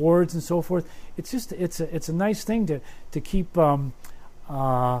awards and so forth. It's just it's a nice thing to keep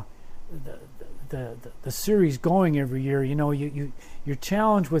the series going every year. You're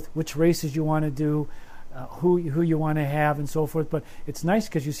challenged with which races you want to do, who you want to have and so forth. But it's nice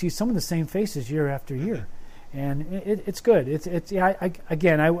because you see some of the same faces year after year, and it's good.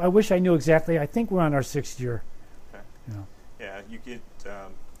 I wish I knew exactly. I think we're on our 6th year. Okay. Yeah, you get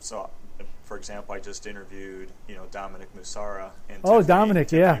so. For example, I just interviewed, Dominic Musara and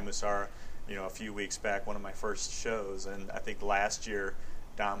Tiffany Musara, a few weeks back, one of my first shows, and I think last year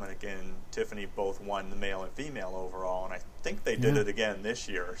Dominic and Tiffany both won the male and female overall, and I think they did it again this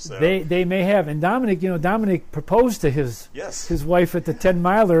year. So they may have, and Dominic proposed to his wife at the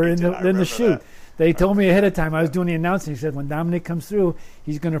 10-miler in the chute. That. They told me ahead of time. I was doing the announcing. He said, when Dominic comes through,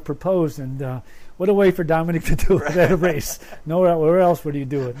 he's going to propose. And what a way for Dominic to do it at a race. Nowhere else would you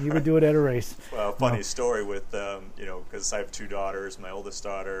do it. You would do it at a race. Well, funny story with, because I have 2 daughters, my oldest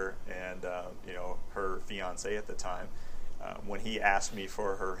daughter and, her fiancé at the time. When he asked me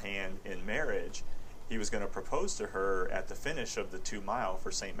for her hand in marriage, he was going to propose to her at the finish of the 2-mile for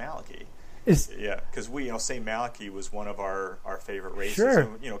St. Malachy. Because St. Malachy was one of our favorite races. Sure.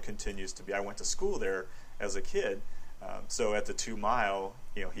 And, continues to be. I went to school there as a kid, So at the 2 mile,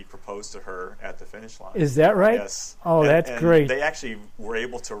 he proposed to her at the finish line. Is that right? Yes. Oh, that's great. They actually were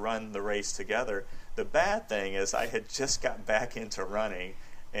able to run the race together. The bad thing is I had just got back into running,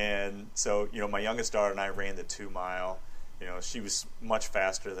 and so my youngest daughter and I ran the 2 mile. She was much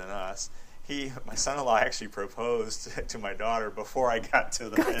faster than us. My son-in-law actually proposed to my daughter before I got to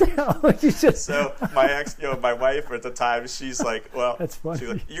the finish. So my wife at the time, she's like, well, that's funny. She's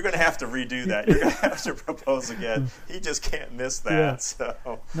like, you're going to have to redo that. You're going to have to propose again. He just can't miss that. Yeah.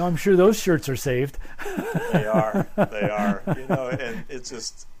 So no, I'm sure those shirts are saved. They are. And it's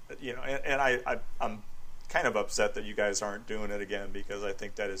just, and I'm kind of upset that you guys aren't doing it again, because I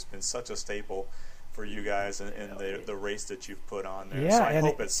think that has been such a staple for you guys and the race that you've put on there. Yeah, so I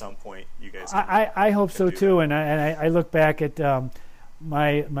hope at some point you guys can, I hope so too. That. And I look back at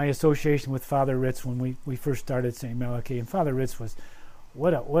my association with Father Ritz when we first started St. Malachi, and Father Ritz was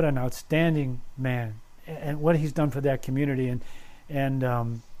what an outstanding man, and what he's done for that community.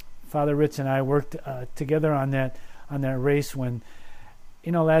 And Father Ritz and I worked together on that race when.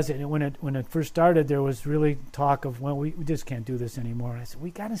 Laz, when it first started, there was really talk of, well, we just can't do this anymore. I said,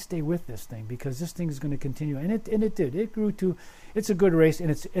 we got to stay with this thing, because this thing is going to continue, and it did. It grew to, it's a good race, and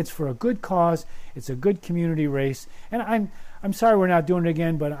it's for a good cause. It's a good community race, and I'm sorry we're not doing it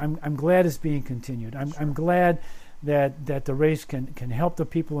again, but I'm glad it's being continued. I'm glad that the race can help the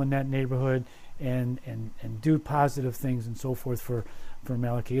people in that neighborhood and do positive things and so forth for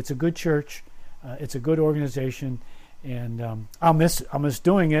Malachi. It's a good church, it's a good organization. And I'll miss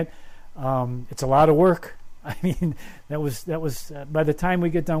doing it. It's a lot of work. I mean, that was by the time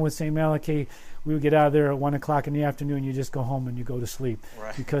we get done with St. Malachi, we would get out of there at 1:00 in the afternoon. You just go home and you go to sleep,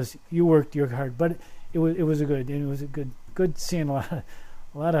 right, because you worked your hard. But it was a good seeing a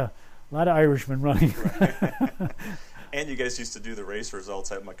lot of Irishmen running. Right. And you guys used to do the race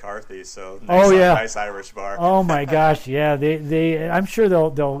results at McCarthy, so nice Irish bar. Oh my gosh, yeah. They I'm sure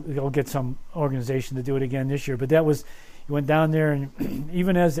they'll get some organization to do it again this year. But that was, you went down there, and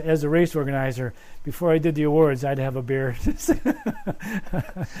even as a race organizer, before I did the awards, I'd have a beer.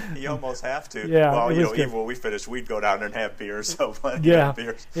 You almost have to. Yeah. Well, even when we finished, we'd go down there and have beers. So yeah,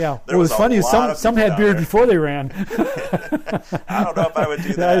 beers. Yeah. It was funny. Some had beer before they ran. I don't know if I would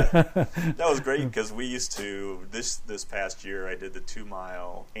do that. That was great, because we used to this past year. I did the 2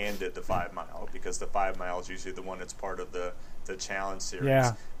 mile and did the 5 mile, because the 5 mile is usually the one that's part of the challenge series.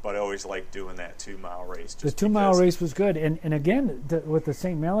 Yeah. But I always liked doing that 2 mile race. The 2 mile race was good, and again, with the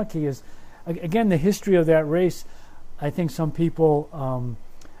St. Malachi is, again, the history of that race. I think some people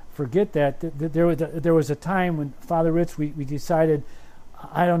forget that there was a time when Father Ritz, we decided,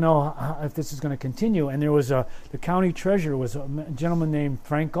 I don't know if this is going to continue, and there was the county treasurer was a gentleman named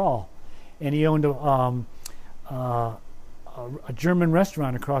Frank Gall, and he owned a German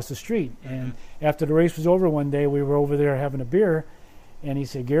restaurant across the street. And after the race was over one day, we were over there having a beer, and he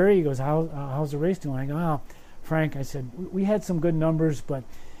said, Gary, he goes, how's the race doing? I go, oh, Frank, I said, we had some good numbers, but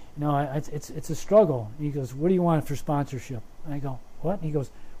it's a struggle. He goes, what do you want for sponsorship? And I go, what? And he goes,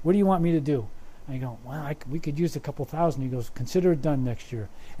 what do you want me to do? And I go, well, we could use a couple thousand. He goes, consider it done next year.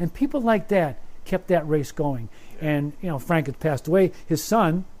 And people like that kept that race going. Yeah. And Frank had passed away. His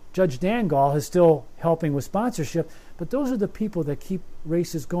son, Judge Dan Gall, is still helping with sponsorship. But those are the people that keep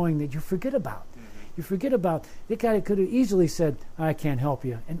races going that you forget about. Mm-hmm. You forget about. The guy could have easily said, I can't help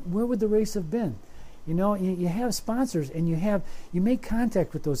you. And where would the race have been? You have sponsors, and you make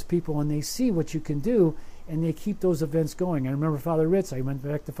contact with those people, and they see what you can do, and they keep those events going. I remember Father Ritz. I went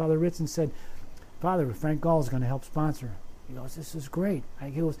back to Father Ritz and said, Father, Frank Gall is going to help sponsor. He goes, this is great.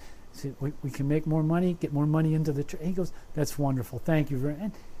 He goes, we can make more money, get more money into the church. He goes, that's wonderful. Thank you very much.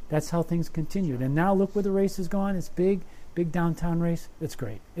 And that's how things continued. And now look where the race has gone. It's big downtown race. It's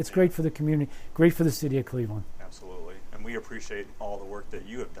great. It's great for the community, great for the city of Cleveland. Absolutely. And we appreciate all the work that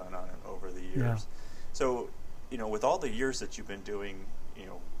you have done on it over the years. Yeah. So, with all the years that you've been doing,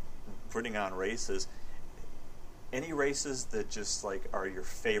 putting on races, any races that just are your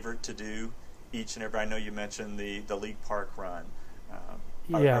favorite to do each and every? I know you mentioned the League Park Run.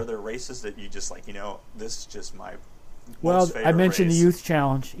 Are there races that you just this is just my most favorite I mentioned race? The Youth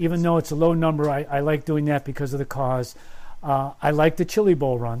Challenge. Even though it's a low number, I like doing that because of the cause. I like the Chili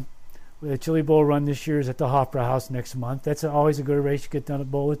Bowl Run. The Chili Bowl Run this year is at the Hofbrauhaus next month. That's always a good race. You get done a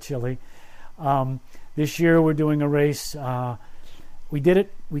bowl of chili. This year we're doing a race. We did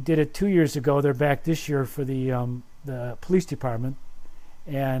it 2 years ago. They're back this year for the police department,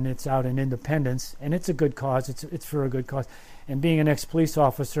 and it's out in Independence, and it's a good cause. It's for a good cause. And being an ex-police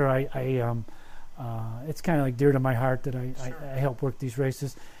officer, it's kind of dear to my heart that I help work these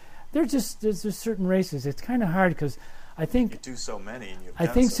races. There's just certain races. It's kind of hard because I think you do so many. And I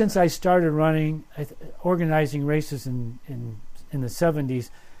think since I started running, organizing races in the 70s,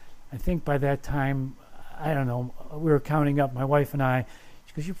 I think by that time, I don't know, we were counting up, my wife and I,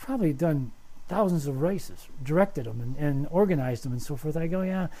 because you've probably done thousands of races, directed them and organized them and so forth. I go,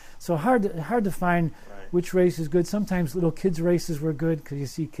 yeah. So hard to find which race is good. Sometimes little kids' races were good because you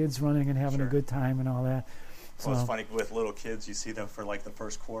see kids running and having a good time and all that. Well, it's funny with little kids. You see them for like the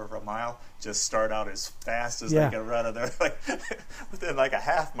first quarter of a mile, just start out as fast as they can run, and they're like within like a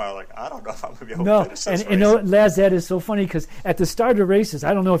half mile. Like, I don't know if I'm gonna be able to finish this race. And Laz, that is so funny because at the start of races,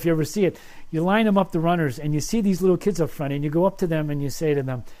 I don't know if you ever see it. You line them up, the runners, and you see these little kids up front, and you go up to them and you say to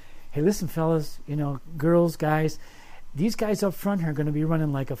them, "Hey, listen, fellas, girls, guys, these guys up front are going to be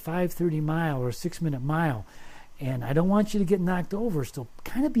running like a 5:30 mile or a 6-minute mile. And I don't want you to get knocked over, so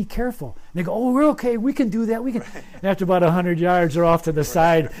kind of be careful." And they go, "Oh, we're okay. We can do that. We can." And after about 100 yards, they're off to the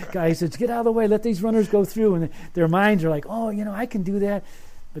side. Guy says, "Get out of the way. Let these runners go through." And their minds are like, "Oh, I can do that."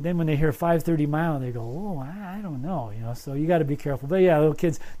 But then when they hear 5:30 mile, they go, "Oh, I don't know." So you got to be careful. But yeah, little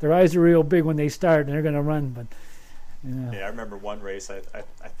kids, their eyes are real big when they start, and they're going to run. But yeah, I remember one race. I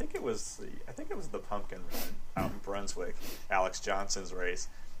think it was the Pumpkin Run out in Brunswick, Alex Johnson's race,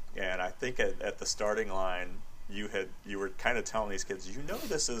 and I think at the starting line, you were kind of telling these kids,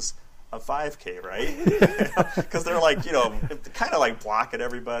 this is a 5K, right? Because they're like, kind of like blocking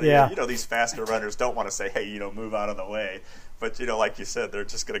everybody. Yeah. These faster runners don't want to say, "Hey, move out of the way." But like you said, they're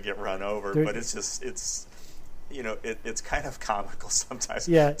just going to get run over. But it's kind of comical sometimes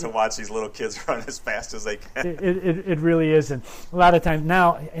to watch these little kids run as fast as they can. It really is, and a lot of times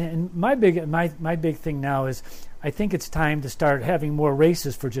now. And my big thing now is, I think it's time to start having more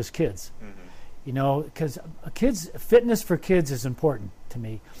races for just kids. Mm-hmm. Because fitness for kids is important to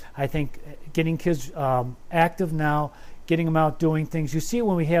me. I think getting kids active now, getting them out doing things. You see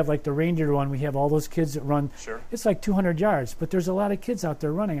when we have like the reindeer run, we have all those kids that run. Sure. It's like 200 yards, but there's a lot of kids out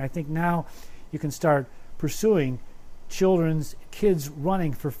there running. I think now you can start pursuing kids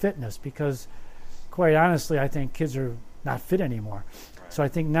running for fitness because, quite honestly, I think kids are not fit anymore. Right. So I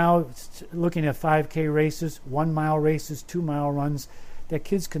think now looking at 5K races, 1 mile races, 2 mile runs, that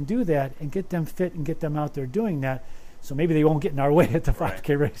kids can do that and get them fit and get them out there doing that, so maybe they won't get in our way at the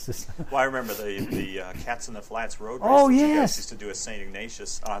 5K races. Well, I remember the Cats in the Flats road race. Oh, that yes. You guys used to do at St.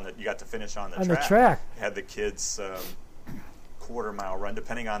 Ignatius you got to finish on the track. You had the kids quarter-mile run,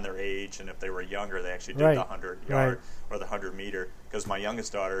 depending on their age, and if they were younger, they actually did the 100-yard or the 100-meter. Because my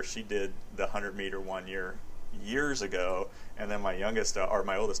youngest daughter, she did the 100-meter 1 year years ago, and then my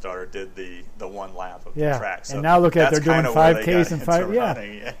oldest daughter did the one lap of the track. So and now look at they're doing 5Ks and 5.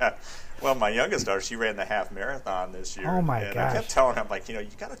 Yeah. Well, my youngest daughter, she ran the half marathon this year. Oh my gosh! I kept telling her, I'm like, you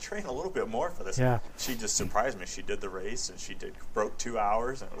got to train a little bit more for this. Yeah. She just surprised me. She did the race and broke 2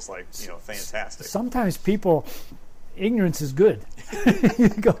 hours, and it was like, fantastic. Sometimes ignorance is good. You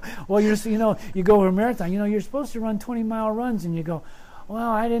go, well, you go to a marathon. You're supposed to run 20-mile runs, and you go,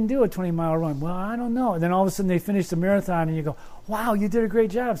 well, I didn't do a 20-mile run. Well, I don't know. And then all of a sudden they finish the marathon, and you go, wow, you did a great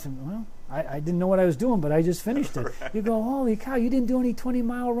job. So, well, I didn't know what I was doing, but I just finished it. Right. You go, holy cow, you didn't do any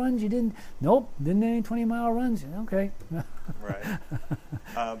 20-mile runs? You didn't? Nope, didn't do any 20-mile runs. Okay.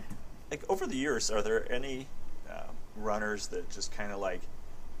 Right. Over the years, are there any runners that just kind of like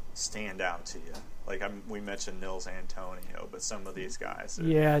stand out to you? Like we mentioned Nils Antonio, but some of these guys.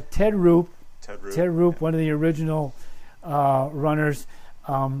 Yeah, Ted Roop. Ted Roop, one of the original runners.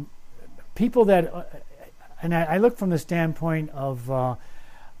 People that, and I look from the standpoint of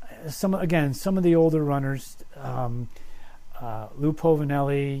some of the older runners, Lou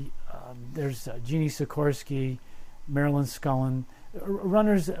Povinelli, there's Jeannie Sikorsky, Marilyn Scullin,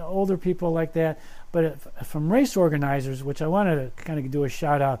 runners, older people like that. But from race organizers, which I wanted to kind of do a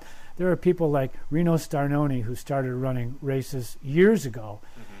shout out, there are people like Reno Starnoni who started running races years ago,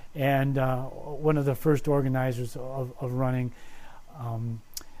 and one of the first organizers of running,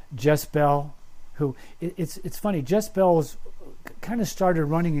 Jess Bell, who it's funny. Jess Bell's kind of started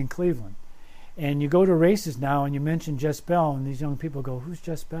running in Cleveland, and you go to races now and you mention Jess Bell, and these young people go, "Who's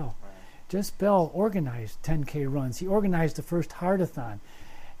Jess Bell?" Right. Jess Bell organized 10K runs. He organized the first Heartathon,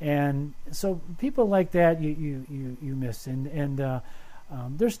 and so people like that you miss, and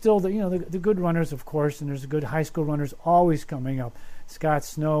there's still the good runners, of course, and there's the good high school runners always coming up. Scott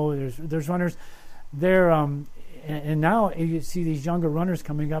Snow, there's runners there, and now you see these younger runners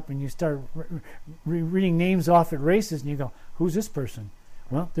coming up, and you start reading names off at races, and you go, who's this person?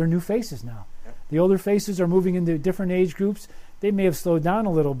 Well, they're new faces now. Yep. The older faces are moving into different age groups. They may have slowed down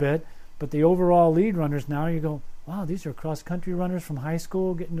a little bit, but the overall lead runners now, you go, wow, these are cross-country runners from high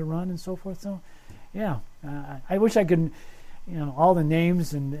school getting to run and so forth. So, yeah, I wish I could, all the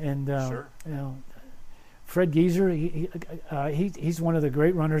names and sure. Fred Geezer, he's one of the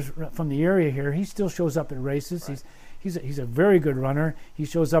great runners from the area here. He still shows up at races. Right. He's a very good runner. He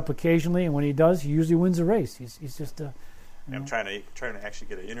shows up occasionally, and when he does, he usually wins a race. He's just a. I'm trying to actually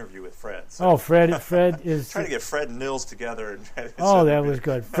get an interview with Fred. So. Oh, Fred is trying to get Fred and Nils together. Oh, that was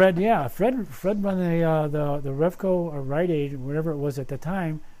good. Fred run the Revco or Rite Aid, whatever it was at the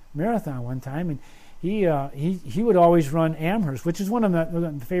time, marathon one time, and he would always run Amherst, which is one of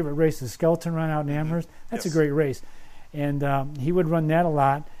my favorite races, Skeleton Run out in Amherst. That's Yes. a great race, and he would run that a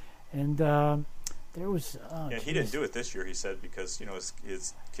lot, and there was. He didn't do it this year. He said because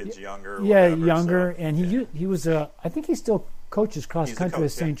his kid's younger. Or Yeah, whatever, younger, so, and he was I think he still coaches cross He's the country coach,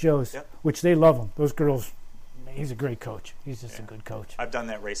 at St. yeah. Joe's, Yep. which they love him. Those girls, he's a great coach. He's just a Yeah. good coach. I've done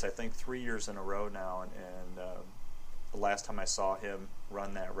that race I think 3 years in a row now, and the last time I saw him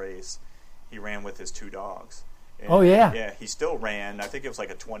run that race, he ran with his 2 dogs. And Oh, yeah. Yeah, he still ran. I think it was like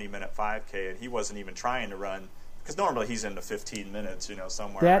a 20-minute 5K, and he wasn't even trying to run because normally he's into 15 minutes,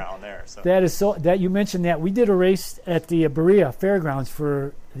 somewhere around there. So. That is so. That you mentioned that we did a race at the Berea Fairgrounds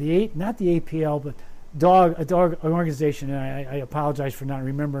for not the APL, but a dog organization. And I apologize for not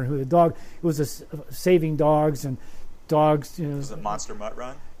remembering who the dog. It was saving dogs and dogs. Was it Monster Mutt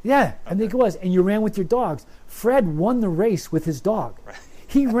Run? Yeah, I think it was. And you ran with your dogs. Fred won the race with his dog. Right.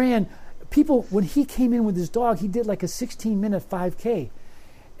 He ran. People, when he came in with his dog, he did like a 16-minute 5K.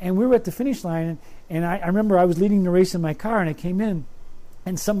 And we were at the finish line, and I remember I was leading the race in my car, and I came in,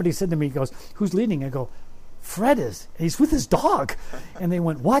 and somebody said to me, he goes, "Who's leading?" I go, "Fred is. He's with his dog." And they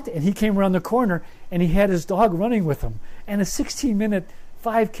went, "What?" And he came around the corner, and he had his dog running with him. And a 16-minute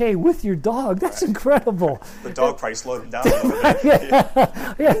 5K with your dog, that's incredible. The dog probably slowed him down a little bit.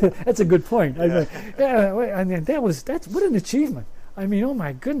 Yeah, that's a good point. Yeah. I mean, that's what an achievement. I mean, oh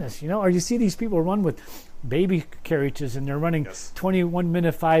my goodness, or you see these people run with baby carriages and they're running Yes.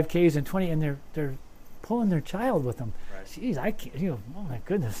 21-minute 5Ks and they're pulling their child with them. Right. Jeez, I can't. Oh my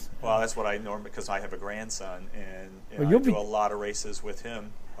goodness. Well, that's what I normally, because I have a grandson, and Well, I you'll do be- a lot of races with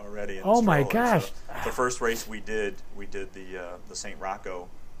him already. In the Oh, my stroller. gosh. So the first race we did the St. Rocco.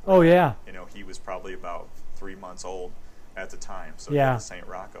 Oh yeah. He was probably about 3 months old at the time, so Yeah. did the St.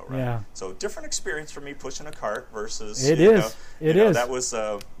 Rocco, right? Yeah. So different experience for me pushing a cart versus It is. It is. That was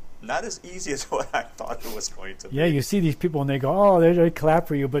not as easy as what I thought it was going to be. Yeah, you see these people and they go, "Oh, they clap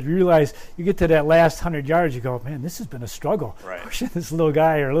for you," but you realize you get to that last 100 yards, you go, "Man, this has been a struggle." Right. Pushing this little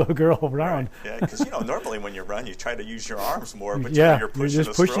guy or little girl around. Yeah, because normally when you run, you try to use your arms more, but Yeah, you're you're pushing just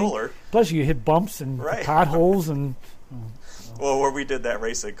a pushing. stroller. Plus, you hit bumps and Right. potholes and. Well, where we did that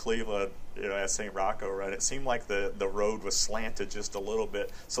race in Cleveland, at St. Rocco Run, it seemed like the road was slanted just a little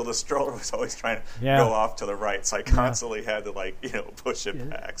bit, so the stroller was always trying to go off to the right. So I constantly had to push it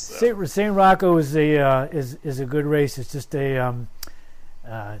back. So. St. Rocco is a good race. It's just a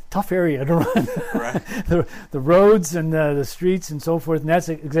tough area to run. Right. the roads and the streets and so forth, and that's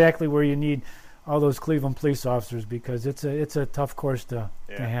exactly where you need all those Cleveland police officers because it's a tough course to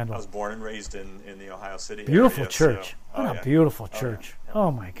handle. I was born and raised in the Ohio City Beautiful area. church. So, What a beautiful church. yeah.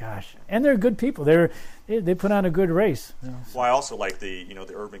 Oh my gosh. And they're good people. They put on a good race. Well, I also like the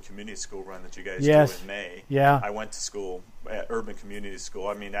Urban Community School run that you guys Yes. do in May. Yeah. I went to school at Urban Community School.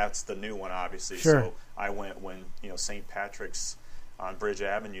 I mean, that's the new one, obviously. Sure. So I went when St. Patrick's on Bridge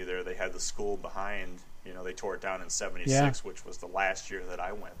Avenue there. They had the school behind. They tore it down in '76, which was the last year that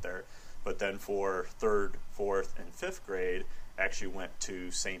I went there. But then for 3rd, 4th, and 5th grade, actually went to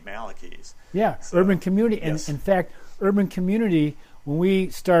St. Malachy's. Yeah, So, Urban Community. yes. And in fact, Urban Community, when we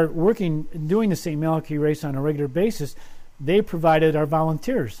start doing the St. Malachi race on a regular basis, they provided our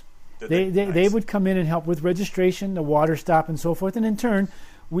volunteers. They Nice. would come in and help with registration, the water stop, and so forth. And in turn,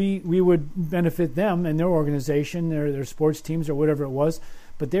 we would benefit them and their organization, their sports teams, or whatever it was.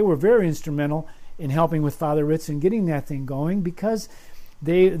 But they were very instrumental in helping with Father Ritz and getting that thing going because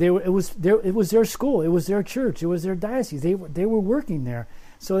it was their school, it was their church, it was their diocese. They were working there,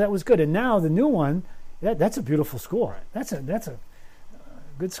 so that was good. And now the new one, that's a beautiful school. Right. That's a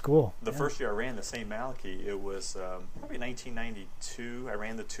good school. The first year I ran the St. Malachy, it was probably 1992. I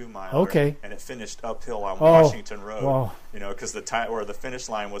ran the 2 mile. Okay. And it finished uphill on Oh, Washington Road. wow. Because the finish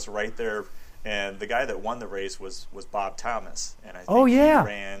line was right there, and the guy that won the race was Bob Thomas, and I think he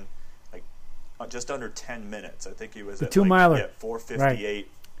ran like just under 10 minutes. I think he was at 2 miler. Yeah, 4:58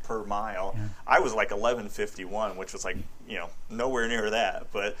 per mile. Yeah. I was like 11:51, which was like nowhere near that.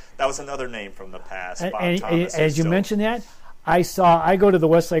 But that was another name from the past. Bob And Thomas. as you mentioned that, I go to the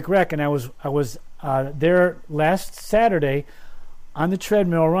Westlake Rec, and I was there last Saturday on the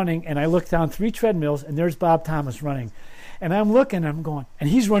treadmill running, and I looked down 3 treadmills, and there's Bob Thomas running. And I'm looking, I'm going, and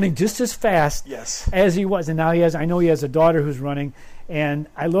he's running just as fast Yes. as he was. And now I know he has a daughter who's running. And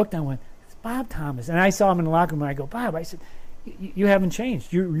I looked and I went, Bob Thomas. And I saw him in the locker room, and I go, Bob, I said, you haven't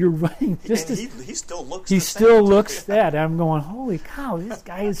changed. You're running just and as... he still looks He the still same, looks too. that. I'm going, holy cow, this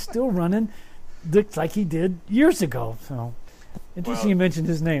guy is still running. Looks like he did years ago. So, interesting you mentioned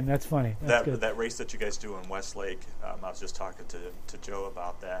his name. That's funny. That's good. That race that you guys do in Westlake, I was just talking to Joe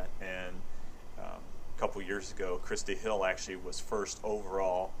about that, and a couple years ago, Christy Hill actually was first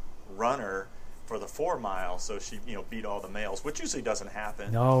overall runner for the 4 mile, so she beat all the males, which usually doesn't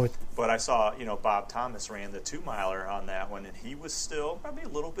happen. No. But I saw Bob Thomas ran the 2 miler on that one, and he was still probably a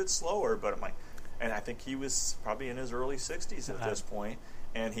little bit slower, but I'm like, and I think he was probably in his early 60s at this point,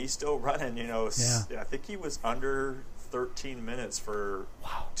 and he's still running. I think he was under 13 minutes for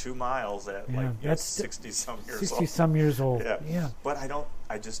 2 miles at that's 60 some years 60 old. some years old. Yeah. But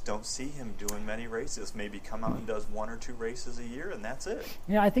I just don't see him doing many races. Maybe come out and does 1 or 2 races a year, and that's it.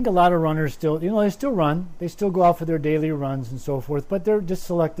 Yeah, I think a lot of runners still, they still run. They still go out for their daily runs and so forth, but they're just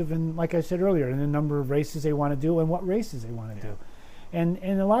selective in, like I said earlier, in the number of races they want to do and what races they want to do. And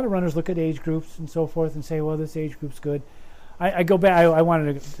a lot of runners look at age groups and so forth and say, well, this age group's good. I go back, I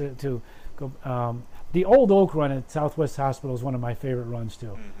wanted to go, the Old Oak run at Southwest Hospital is one of my favorite runs too.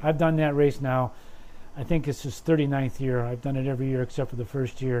 Mm-hmm. I've done that race now. I think it's his 39th year. I've done it every year except for the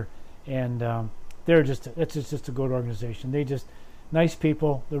first year. And it's just a good organization. They just, nice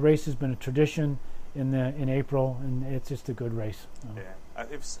people. The race has been a tradition in April, and it's just a good race. Yeah,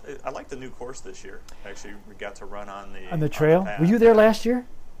 I like the new course this year. Actually, we got to run on the trail. path. Were you there last year?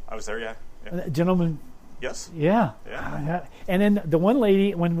 I was there, yeah. Gentlemen. Yes. Yeah. Yeah. And then the one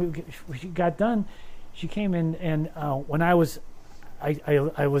lady, when she got done, she came in, and when I was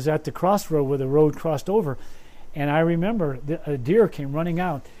at the crossroad where the road crossed over, and I remember a deer came running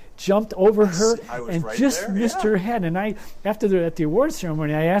out, jumped over her, and right just there, missed her head. And at the award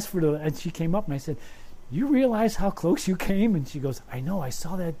ceremony, I asked for and she came up, and I said, "You realize how close you came?" And she goes, "I know. I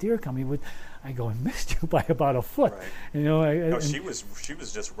saw that deer coming." I go, "I missed you by about a foot." Right. She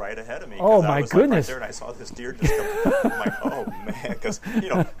was just right ahead of me. Oh my goodness! Right there, and I saw this deer just come. I'm like, oh man, because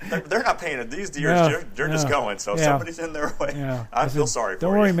they're not paying it. These deer, they're just going. So somebody's in their way. Yeah. I feel sorry for you.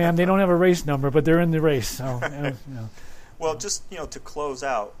 Don't worry, ma'am. They don't have a race number, but they're in the race. So, Well, just to close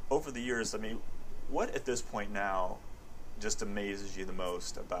out, over the years, I mean, what at this point now just amazes you the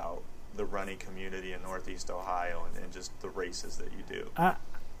most about the running community in Northeast Ohio and just the races that you do?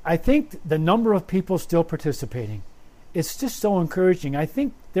 I think the number of people still participating, it's just so encouraging. I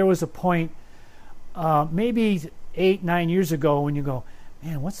think there was a point maybe 8-9 years ago when you go,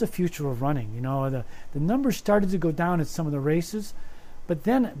 man, what's the future of running? The numbers started to go down at some of the races, but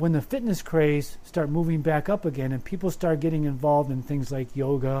then when the fitness craze started moving back up again and people start getting involved in things like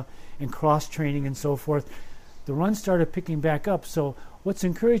yoga and cross training and so forth, the runs started picking back up. So what's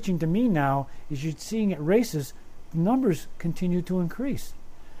encouraging to me now is you're seeing at races, the numbers continue to increase.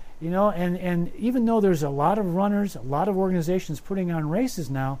 And even though there's a lot of runners, a lot of organizations putting on races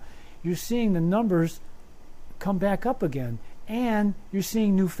now, you're seeing the numbers come back up again, and you're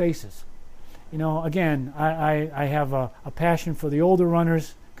seeing new faces. Again, I have a passion for the older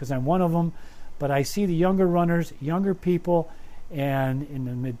runners because I'm one of them, but I see the younger runners, younger people, and in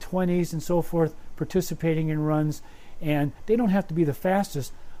the mid-20s and so forth, participating in runs, and they don't have to be the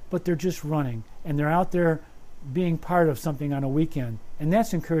fastest, but they're just running, and they're out there being part of something on a weekend. And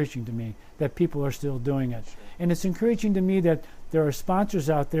that's encouraging to me that people are still doing it. And it's encouraging to me that there are sponsors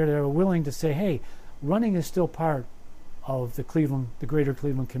out there that are willing to say, hey, running is still part of the greater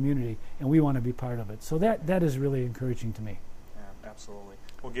Cleveland community, and we want to be part of it. So that is really encouraging to me. Yeah, absolutely.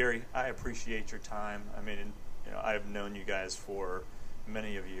 Well, Gary, I appreciate your time. I mean, I've known you guys for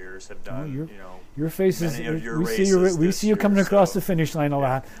many of years, have done your faces. Many of your we see you coming across the finish line a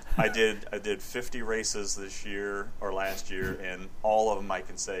lot. I did 50 races this year or last year, and all of them I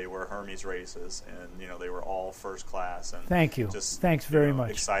can say were Hermes races, and they were all first class. And thank you. Thanks very much.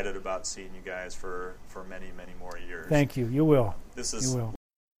 Excited about seeing you guys for many more years. Thank you. You will. You will.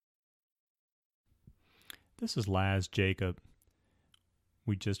 This is Laz Jacob.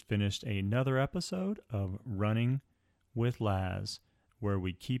 We just finished another episode of Running with Laz, where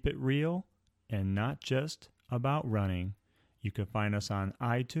we keep it real and not just about running. You can find us on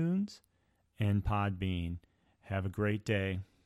iTunes and Podbean. Have a great day.